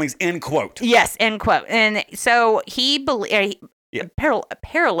 Of bellowings, end quote. Yes, end quote. And so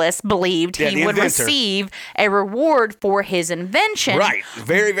Paralus believed he would receive a reward for his invention. Right.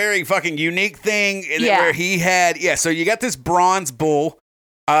 Very, very fucking unique thing where he had... Yeah, so you got this bronze bull,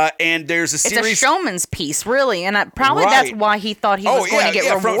 and there's a series... It's a showman's piece, really, and that's why he thought he was going to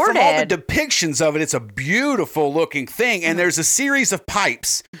get rewarded. From all the depictions of it, it's a beautiful looking thing, and there's a series of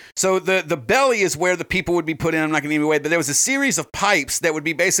pipes. So the belly is where the people would be put in. I'm not going to give it away, but there was a series of pipes that would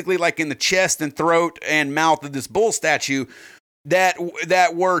be basically like in the chest and throat and mouth of this bull statue that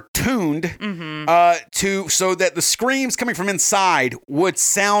were tuned to so that the screams coming from inside would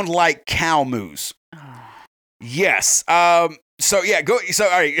sound like cow moos. Yes. So yeah, go. So all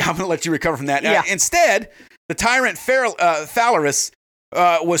right, I'm gonna let you recover from that. Yeah. Instead, the tyrant Phalaris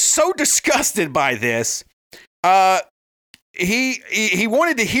was so disgusted by this. he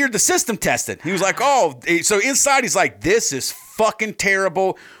wanted to hear the system tested. He was like, oh, so inside he's like, this is fucking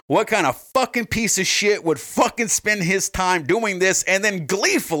terrible. What kind of fucking piece of shit would fucking spend his time doing this and then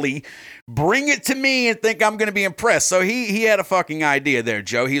gleefully bring it to me and think I'm going to be impressed? So he had a fucking idea there,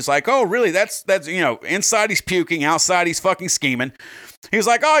 Joe. He's like, oh, really? That's inside he's puking, outside he's fucking scheming. He was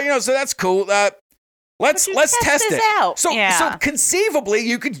like, oh, so that's cool. Let's test it out. So conceivably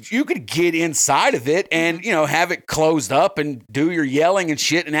you could get inside of it and have it closed up and do your yelling and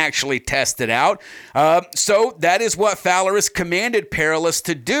shit and actually test it out. So that is what Phalaris commanded Perillus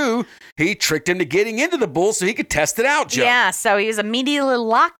to do. He tricked him to getting into the bull so he could test it out, Joe. Yeah, so he was immediately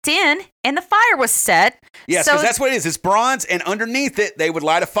locked in and the fire was set. Yes, because that's what it is. It's bronze, and underneath it, they would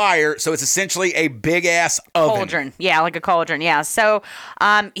light a fire. So it's essentially a big-ass oven. Cauldron. Yeah, like a cauldron. Yeah. So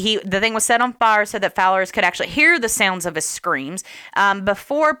the thing was set on fire so that Phalaris could actually hear the sounds of his screams.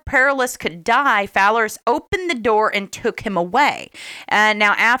 Before Perillus could die, Phalaris opened the door and took him away.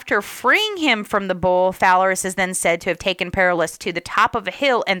 Now, after freeing him from the bull, Phalaris is then said to have taken Perillus to the top of a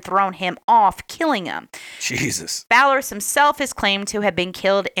hill and thrown him off, killing him. Jesus. Phalaris himself is claimed to have been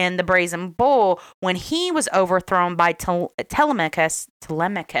killed in the brazen bull when he was overthrown by Telemachus.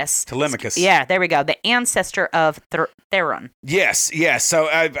 Yeah, there we go. The ancestor of Theron. Yes. So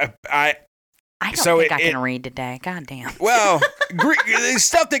I don't think I can read today. God damn. Well,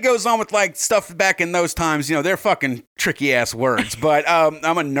 stuff that goes on with like stuff back in those times, they're fucking tricky ass words. But I'm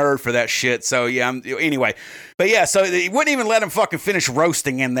a nerd for that shit. So yeah. Anyway, but yeah. So he wouldn't even let him fucking finish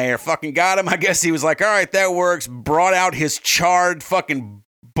roasting in there. Fucking got him. I guess he was like, all right, that works. Brought out his charred fucking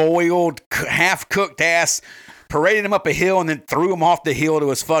boiled, half-cooked ass, paraded him up a hill, and then threw him off the hill to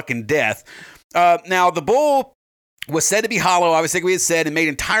his fucking death. Now, the bull was said to be hollow, obviously, like we had said, and made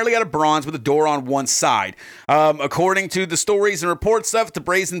entirely out of bronze with a door on one side. According to the stories and reports of it, the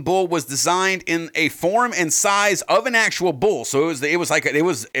brazen bull was designed in a form and size of an actual bull. So I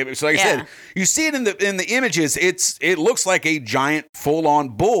said, you see it in the images. It looks like a giant full-on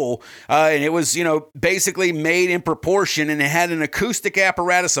bull, and it was basically made in proportion, and it had an acoustic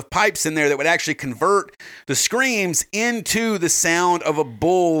apparatus of pipes in there that would actually convert the screams into the sound of a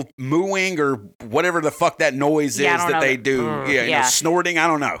bull mooing or whatever the fuck that noise is. That they do. Snorting. I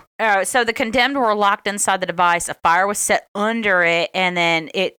don't know. So the condemned were locked inside the device. A fire was set under it, and then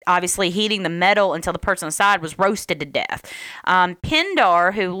it obviously heating the metal until the person inside was roasted to death.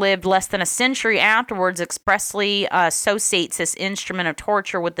 Pindar, who lived less than a century afterwards, expressly associates this instrument of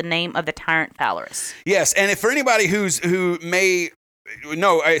torture with the name of the tyrant Phalaris. Yes, and for anybody who may.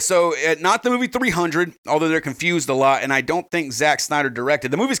 No, so not the movie 300, although they're confused a lot, and I don't think Zack Snyder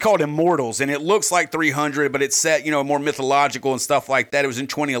directed. The movie's called Immortals, and it looks like 300, but it's set, more mythological and stuff like that. It was in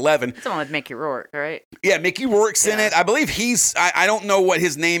 2011. It's the one with Mickey Rourke, right? Yeah, Mickey Rourke's in it. I believe I don't know what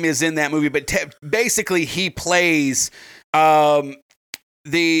his name is in that movie, but basically he plays the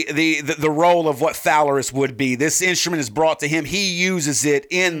role of what Phalaris would be. This instrument is brought to him. He uses it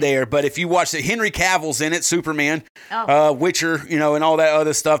in there. But if you watch it, Henry Cavill's in it, Superman, Witcher, and all that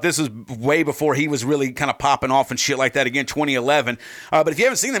other stuff. This was way before he was really kind of popping off and shit like that. Again, 2011. But if you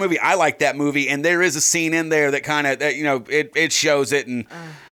haven't seen that movie, I like that movie. And there is a scene in there that kind of, it shows it, and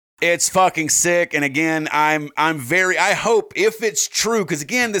it's fucking sick. And again, I hope if it's true, because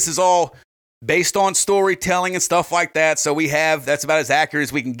again, this is all based on storytelling and stuff like that. So that's about as accurate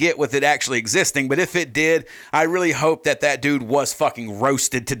as we can get with it actually existing. But if it did, I really hope that dude was fucking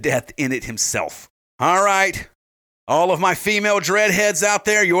roasted to death in it himself. All right. All of my female dreadheads out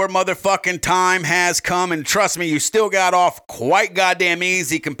there, your motherfucking time has come. And trust me, you still got off quite goddamn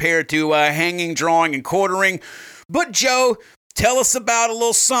easy compared to hanging, drawing, and quartering. But Joe, tell us about a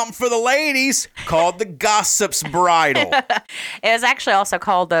little something for the ladies called the Gossip's Bridle. It was actually also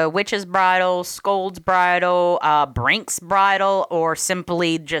called the Witch's Bridle, Scold's Bridle, Brink's Bridle, or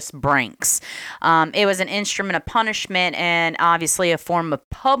simply just Brinks. It was an instrument of punishment and obviously a form of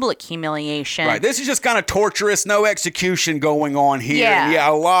public humiliation. Right. This is just kind of torturous, no execution going on here. Yeah.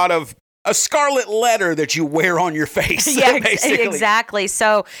 A lot of a scarlet letter that you wear on your face. Yeah, basically. Exactly.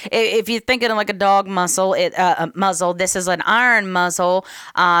 So if you're thinking of like a dog muzzle, this is an iron muzzle,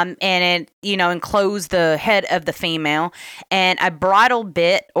 and it enclosed the head of the female, and a bridle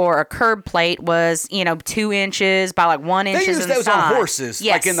bit or a curb plate was 2 inches by like 1 inch. They use those on horses.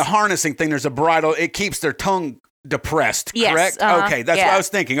 Yes. Like in the harnessing thing, there's a bridle. It keeps their tongue depressed, yes, correct? Okay, that's what I was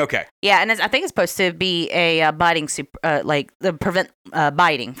thinking. Okay. Yeah, and I think it's supposed to be a biting, prevent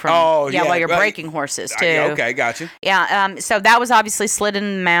biting from. While you're breaking horses too. Okay, gotcha. Yeah, so that was obviously slid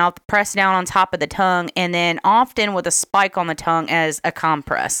in the mouth, pressed down on top of the tongue, and then often with a spike on the tongue as a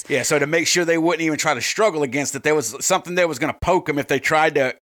compress. Yeah, so to make sure they wouldn't even try to struggle against it, there was something that was going to poke them if they tried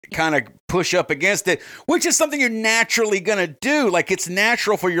to kind of push up against it, which is something you're naturally going to do. Like, it's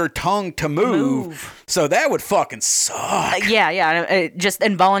natural for your tongue to move. So that would fucking suck. Yeah. Just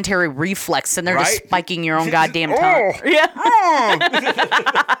involuntary reflex, and they're just spiking your own goddamn tongue.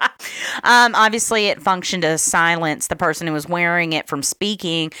 Obviously, it functioned to silence the person who was wearing it from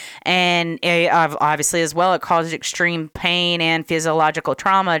speaking, and obviously, as well, it caused extreme pain and physiological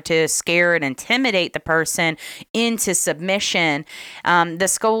trauma to scare and intimidate the person into submission. The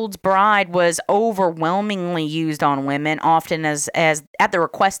Scold's Bride was overwhelmingly used on women, often as at the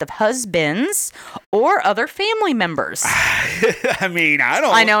request of husbands or other family members. I mean,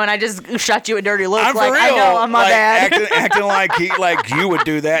 I know, and I just shot you a dirty look. I'm like, for real. I know, I'm my bad. Acting like you would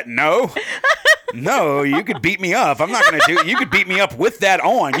do that. No, you could beat me up. I'm not gonna do. You could beat me up with that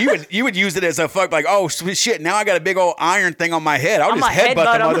on. You would use it as a fuck. Like, oh shit! Now I got a big old iron thing on my head. I'll just headbutt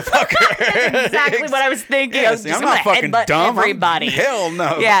the motherfucker. Exactly what I was thinking. Yeah, I'm not fucking dumb. Everybody. Hell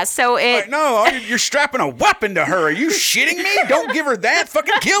no. Yeah. So like, no, you're strapping a weapon to her. Are you shitting me? Don't give her that.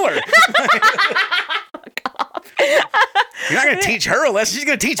 Fucking kill her. You're not going to teach her a lesson. She's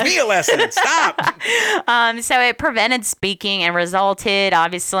going to teach me a lesson. Stop. So it prevented speaking and resulted,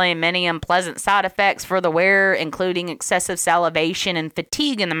 obviously, in many unpleasant side effects for the wearer, including excessive salivation and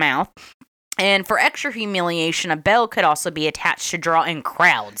fatigue in the mouth. And for extra humiliation, a bell could also be attached to draw in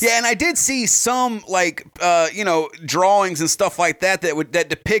crowds. Yeah, and I did see some, drawings and stuff like that that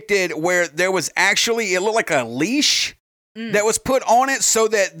depicted where there was actually, it looked like a leash that was put on it so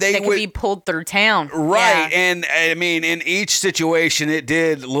that they could be pulled through town. Right. Yeah. And I mean, in each situation, it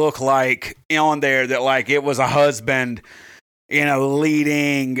did look like on there that like it was a husband,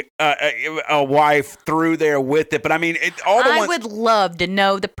 leading a wife through there with it. But I mean, I would love to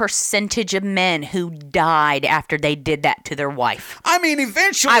know the percentage of men who died after they did that to their wife. I mean,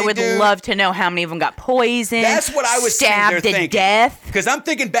 eventually, I would love to know how many of them got poisoned. That's what I was stabbed to death. Because I'm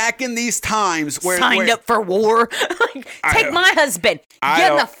thinking back in these times where signed up for war. Take my husband.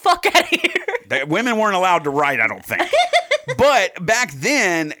 Get the fuck out of here. Women weren't allowed to write, I don't think. But back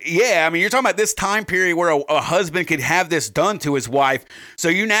then, yeah, I mean, you're talking about this time period where a husband could have this done to his wife. So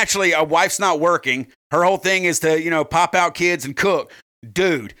you naturally, a wife's not working. Her whole thing is to, pop out kids and cook.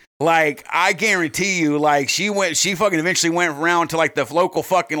 Dude, like, I guarantee you, like, she fucking eventually went around to, like, the local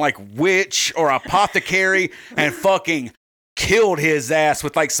fucking, like, witch or apothecary and fucking killed his ass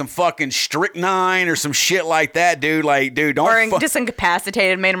with, like, some fucking strychnine or some shit like that, dude. Like, dude, don't... Or just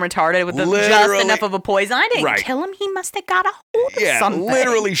incapacitated, made him retarded with just enough of a poison. I didn't kill him. He must have got a hold of something. Yeah,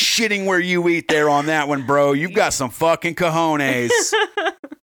 literally shitting where you eat there on that one, bro. You've got some fucking cojones.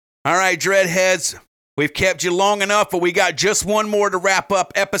 All right, Dreadheads. We've kept you long enough, but we got just one more to wrap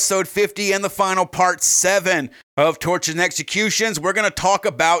up episode 50 and the final part 7 of Tortures and Executions. We're going to talk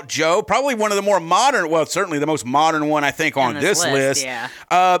about, Joe, probably one of the more modern, well, certainly the most modern one, I think, on this list. Yeah.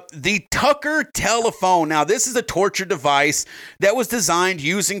 The Tucker telephone. Now, this is a torture device that was designed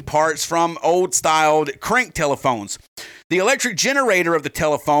using parts from old-styled crank telephones. The electric generator of the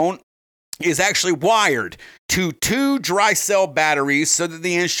telephone is actually wired to 2 dry cell batteries so that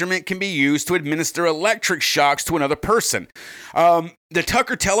the instrument can be used to administer electric shocks to another person. The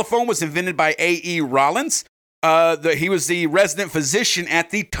Tucker telephone was invented by A.E. Rollins. He was the resident physician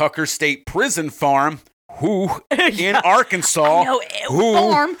at the Tucker State Prison Farm, in Arkansas,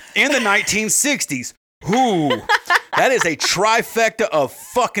 in the 1960s. That is a trifecta of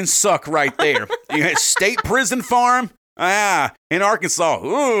fucking suck right there. You had State Prison Farm. In Arkansas.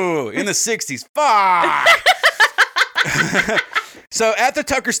 In the 60s. Fuck. So at the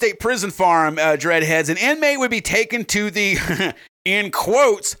Tucker State Prison Farm, Dreadheads, an inmate would be taken to the, in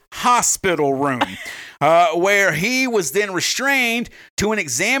quotes, hospital room, where he was then restrained to an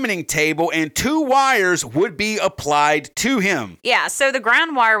examining table and 2 wires would be applied to him. Yeah, so the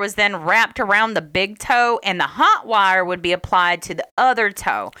ground wire was then wrapped around the big toe and the hot wire would be applied to the other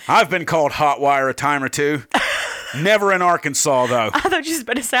toe. I've been called hot wire a time or two. Never in Arkansas, though. I thought you were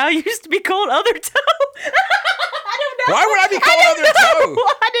about to say I used to be called other toe. I don't know. Why would I be called other toe?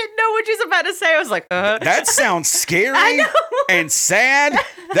 I didn't know what you was about to say. I was like, That sounds scary and sad.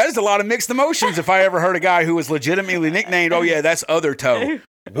 That is a lot of mixed emotions if I ever heard a guy who was legitimately nicknamed, oh yeah, that's other toe.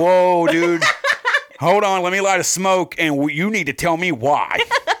 Whoa, dude. Hold on, let me light a smoke, and you need to tell me why.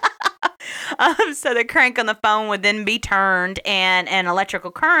 So the crank on the phone would then be turned and an electrical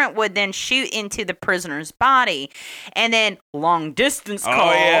current would then shoot into the prisoner's body. And then long distance calls.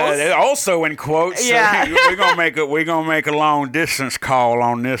 Oh yeah, also in quotes. Yeah. We're gonna make a long distance call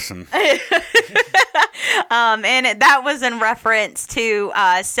on this one. And that was in reference to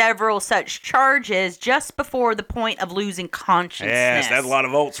several such charges just before the point of losing consciousness. Yes, that's a lot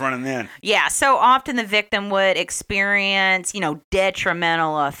of volts running then. Yeah, so often the victim would experience,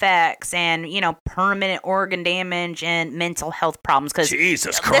 detrimental effects and, permanent organ damage and mental health problems. Because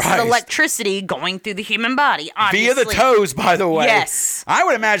Jesus Christ. This is electricity going through the human body, obviously. Via the toes, by the way. Yes. I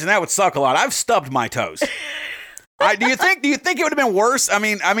would imagine that would suck a lot. I've stubbed my toes. Do you think it would have been worse? I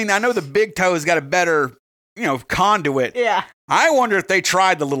mean, I know the big toes got a better, conduit. Yeah. I wonder if they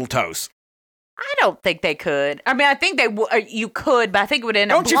tried the little toes. I don't think they could. I mean, I think you could, but I think it would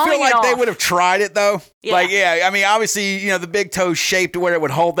end up Don't you feel blowing it like off. they would have tried it, though? Yeah. I mean, obviously, the big toe shaped to where it would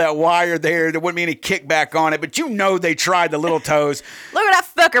hold that wire there. There wouldn't be any kickback on it, but they tried the little toes. Look at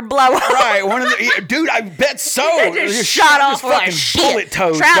that fucker blow up. Right. Dude, I bet so. They just shot off fucking bullet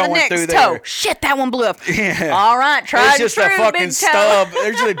toes try going the next through toe. there. Shit, that one blew up. Yeah. All right, try It's it. just a fucking stub.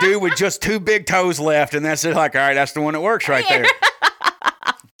 There's just a dude with just 2 big toes left, and that's it. Like, all right, that's the one that works right there.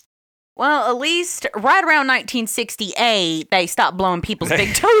 Well, at least right around 1968, they stopped blowing people's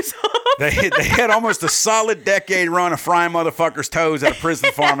big toes off. They had almost a solid decade run of frying motherfuckers' toes at a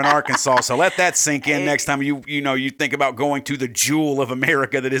prison farm in Arkansas. So let that sink in next time you think about going to the jewel of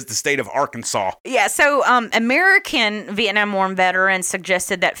America that is the state of Arkansas. Yeah, so American Vietnam War veterans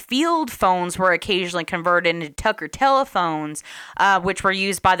suggested that field phones were occasionally converted into Tucker telephones, which were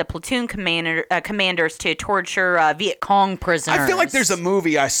used by the platoon commanders to torture Viet Cong prisoners. I feel like there's a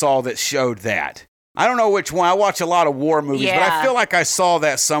movie I saw that showed that. I don't know which one. I watch a lot of war movies, but I feel like I saw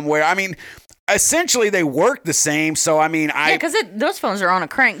that somewhere. I mean, essentially they work the same. So, I mean, because those phones are on a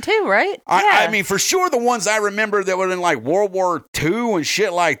crank too, right? I mean, for sure, the ones I remember that were in like World War II and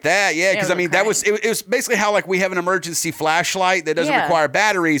shit like that. Yeah, because I mean, it was basically how like we have an emergency flashlight that doesn't require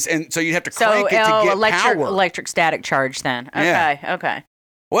batteries, and so you have to crank it to get power. Electric static charge. Then okay.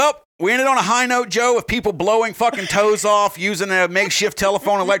 Well, we ended on a high note, Joe, of people blowing fucking toes off using a makeshift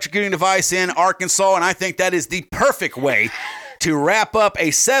telephone electrocuting device in Arkansas, and I think that is the perfect way to wrap up a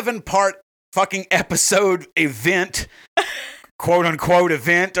 7-part fucking episode event, quote-unquote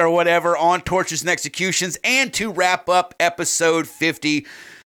event or whatever, on tortures and executions, and to wrap up episode 50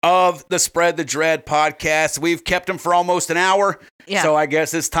 of the Spread the Dread podcast. We've kept them for almost an hour, so I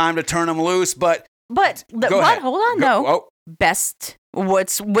guess it's time to turn them loose, but go ahead. Hold on, though. Best...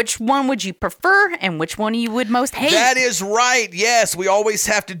 Which one would you prefer and which one you would most hate? That is right. Yes, we always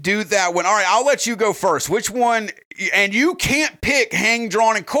have to do that one. All right, I'll let you go first. Which one? And you can't pick hang,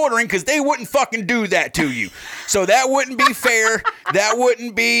 drawn, and quartering because they wouldn't fucking do that to you. So that wouldn't be fair. That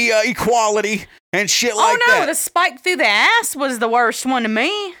wouldn't be equality and shit like that. Oh, no, the spike through the ass was the worst one to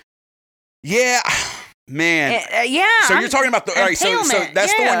me. Yeah. Man. So you're talking about the... All right, so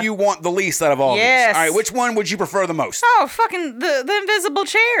that's the one you want the least out of all these. All right, which one would you prefer the most? Oh, fucking the invisible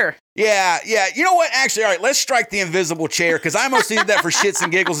chair. Yeah. You know what? Actually, all right, let's strike the invisible chair, because I mostly did that for shits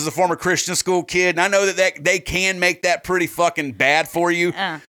and giggles as a former Christian school kid, and I know that they can make that pretty fucking bad for you.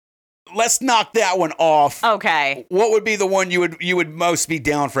 Let's knock that one off. Okay. What would be the one you would most be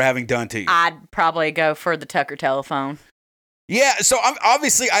down for having done to you? I'd probably go for the Tucker telephone. Yeah, so I'm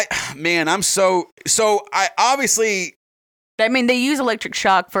obviously I obviously. I mean, they use electric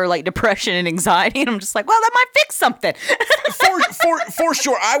shock for like depression and anxiety, and I'm just like, well, that might fix something. for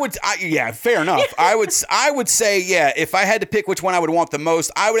sure, fair enough. I would say, if I had to pick which one I would want the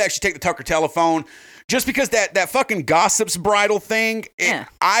most, I would actually take the Tucker telephone, just because that fucking gossip's bridle thing.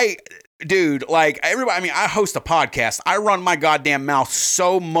 Dude, like everybody, I mean, I host a podcast. I run my goddamn mouth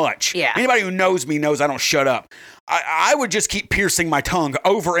so much. Yeah. Anybody who knows me knows I don't shut up. I would just keep piercing my tongue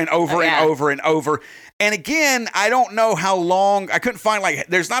over and over and over and over. And again, I don't know how long. I couldn't find,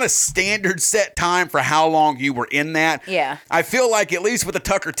 there's not a standard set time for how long you were in that. Yeah. I feel like at least with the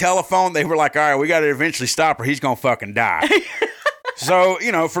Tucker telephone, they were like, all right, we got to eventually stop her. He's going to fucking die. So,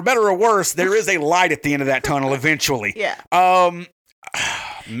 for better or worse, there is a light at the end of that tunnel eventually. Yeah.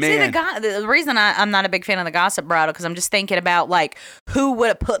 Man. See, the reason I'm not a big fan of the gossip bridle, because I'm just thinking about who would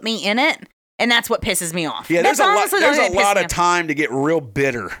have put me in it, and that's what pisses me off. Yeah, there's a lot of time to get real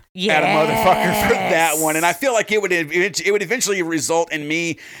bitter at a motherfucker for that one, and I feel like it would eventually result in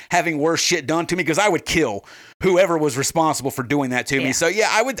me having worse shit done to me, because I would kill whoever was responsible for doing that to me. So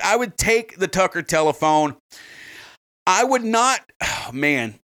I would take the Tucker telephone. I would not. Oh,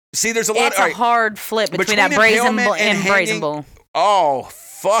 man. See, there's a lot. It's a hard flip between that brazen bull and brazen bull. Oh,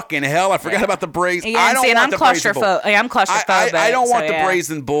 fucking hell. I forgot about the brazen. Yeah, I'm claustrophobic. I don't want the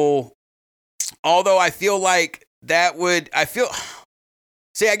brazen bull. Although I feel like that would.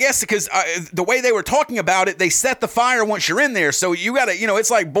 See, I guess because the way they were talking about it, they set the fire once you're in there. So you got to, it's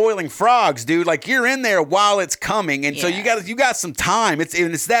like boiling frogs, dude. Like you're in there while it's coming. And so you got some time.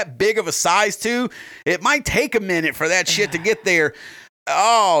 It's that big of a size too. It might take a minute for that shit to get there.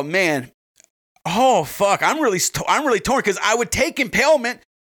 Oh man. Oh fuck. I'm really torn because I would take impalement,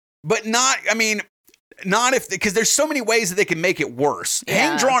 but not if, because there's so many ways that they can make it worse.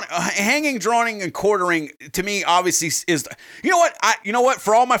 Yeah. Hanging, drawing, and quartering to me obviously is. You know what?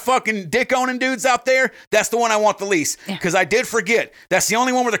 For all my fucking dick owning dudes out there, that's the one I want the least. Because I did forget. That's the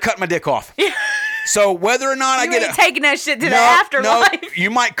only one where they're cutting my dick off. Yeah. So whether or not I get it, taking that shit to the afterlife. No,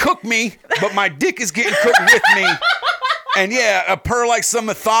 you might cook me, but my dick is getting cooked with me. And yeah, per like some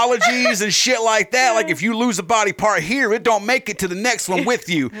mythologies and shit like that, like if you lose a body part here, it don't make it to the next one with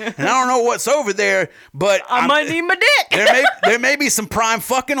you. And I don't know what's over there, but I might need my dick. There may be some prime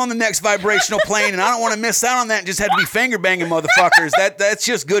fucking on the next vibrational plane, and I don't want to miss out on that and just have to be finger banging motherfuckers. That's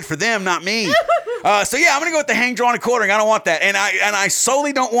just good for them, not me. So yeah, I'm gonna go with the hang, drawing, and quartering. I don't want that, and I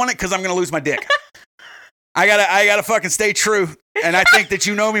solely don't want it because I'm gonna lose my dick. I gotta fucking stay true. And I think that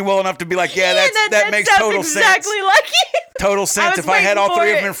you know me well enough to be like, that makes total sense. Exactly like you. Total sense. If I had all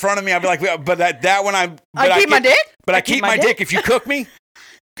three of them in front of me, I'd be like, but that one I keep my dick. But I keep my dick if you cook me.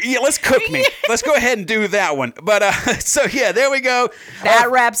 Yeah, let's cook me. Let's go ahead and do that one. But so yeah, there we go.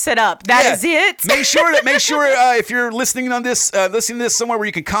 That wraps it up. That is it. Make sure if you're listening to this somewhere where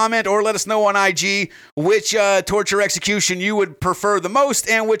you can comment or let us know on IG which torture execution you would prefer the most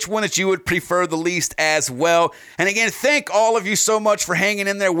and which one that you would prefer the least as well. And again, thank all of you so much for hanging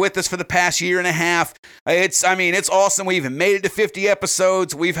in there with us for the past year and a half. It's awesome. We even made it to 50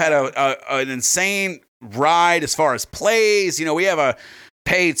 episodes. We've had an insane ride as far as plays. We have a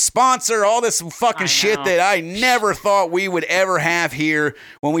paid sponsor, all this fucking shit that I never thought we would ever have here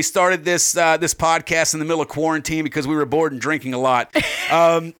when we started this podcast in the middle of quarantine because we were bored and drinking a lot.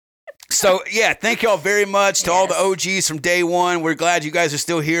 So yeah, thank y'all very much to all the OGs from day one. We're glad you guys are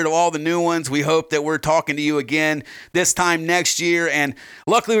still here. To all the new ones, we hope that we're talking to you again this time next year. And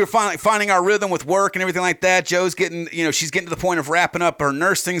luckily, we're finally finding our rhythm with work and everything like that. Joe's getting, she's getting to the point of wrapping up her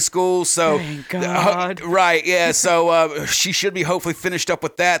nursing school. So, thank God. Right, yeah. So she should be hopefully finished up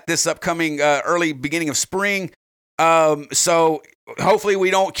with that this upcoming early beginning of spring. So hopefully we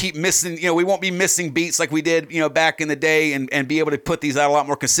don't keep missing, we won't be missing beats like we did, back in the day and be able to put these out a lot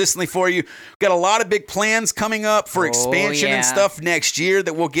more consistently for you. We've got a lot of big plans coming up for expansion and stuff next year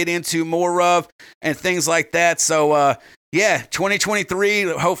that we'll get into more of and things like that. So,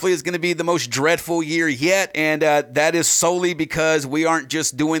 2023 hopefully is going to be the most dreadful year yet. And that is solely because we aren't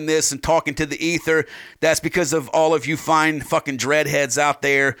just doing this and talking to the ether. That's because of all of you fine fucking dreadheads out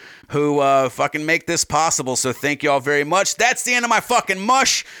there who fucking make this possible. So thank y'all very much. That's the end of my fucking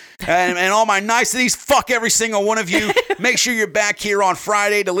mush and all my niceties. Fuck every single one of you. Make sure you're back here on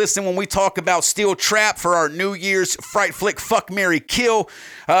Friday to listen when we talk about Steel Trap for our New Year's Fright Flick Fuck, Marry, Kill.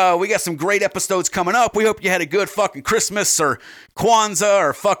 We got some great episodes coming up. We hope you had a good fucking Christmas or Kwanzaa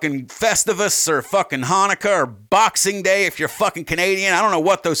or fucking Festivus or fucking Hanukkah or Boxing Day if you're fucking Canadian. I don't know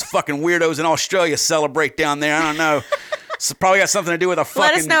what those fucking weirdos in Australia celebrate down there. I don't know. It's probably got something to do with a fucking...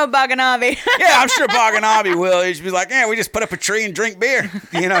 Let us know, Baganabi. Yeah, I'm sure Baganabi will. He'd be like, we just put up a tree and drink beer.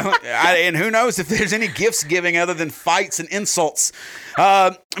 And who knows if there's any gifts giving other than fights and insults.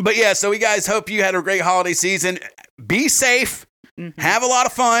 But yeah, so we guys hope you had a great holiday season. Be safe. Mm-hmm. Have a lot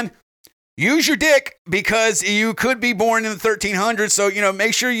of fun. Use your dick because you could be born in the 1300s. So,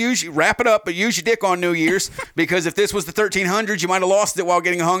 make sure you wrap it up, but use your dick on New Year's because if this was the 1300s, you might have lost it while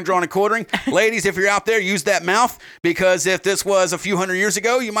getting hung, drawn, and quartering. Ladies, if you're out there, use that mouth because if this was a few hundred years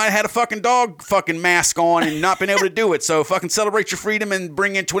ago, you might have had a fucking dog fucking mask on and not been able to do it. So fucking celebrate your freedom and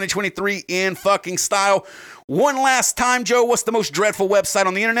bring in 2023 in fucking style. One last time, Joe, what's the most dreadful website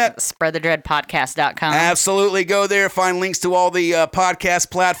on the internet? SpreadTheDreadPodcast.com. Absolutely. Go there. Find links to all the podcast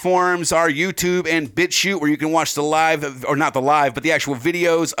platforms, our YouTube and BitChute, where you can watch the live, or not the live, but the actual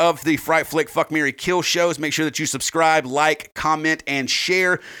videos of the Fright Flick Fuck, Marry, Kill shows. Make sure that you subscribe, like, comment, and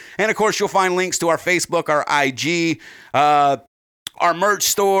share. And, of course, you'll find links to our Facebook, our IG, our merch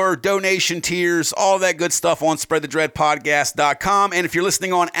store, donation tiers, all that good stuff on SpreadTheDreadPodcast.com. And if you're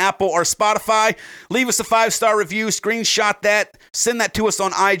listening on Apple or Spotify, leave us a 5-star review, screenshot that, send that to us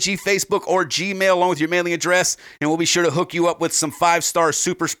on IG, Facebook, or Gmail along with your mailing address, and we'll be sure to hook you up with some 5-star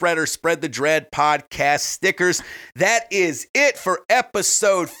Super Spreader Spread the Dread podcast stickers. That is it for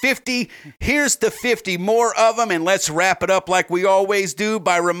episode 50. Here's the 50 more of them, and let's wrap it up like we always do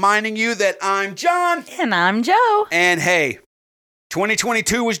by reminding you that I'm John. And I'm Joe. And hey,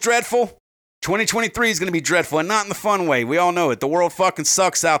 2022 was dreadful. 2023 is going to be dreadful, and not in the fun way. We all know it. The world fucking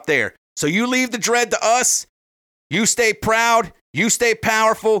sucks out there. So you leave the dread to us. You stay proud. You stay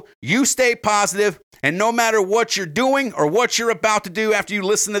powerful, you stay positive, and no matter what you're doing or what you're about to do after you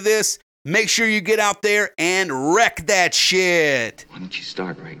listen to this, make sure you get out there and wreck that shit. Why don't you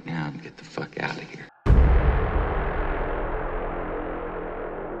start right now and get the fuck out of here?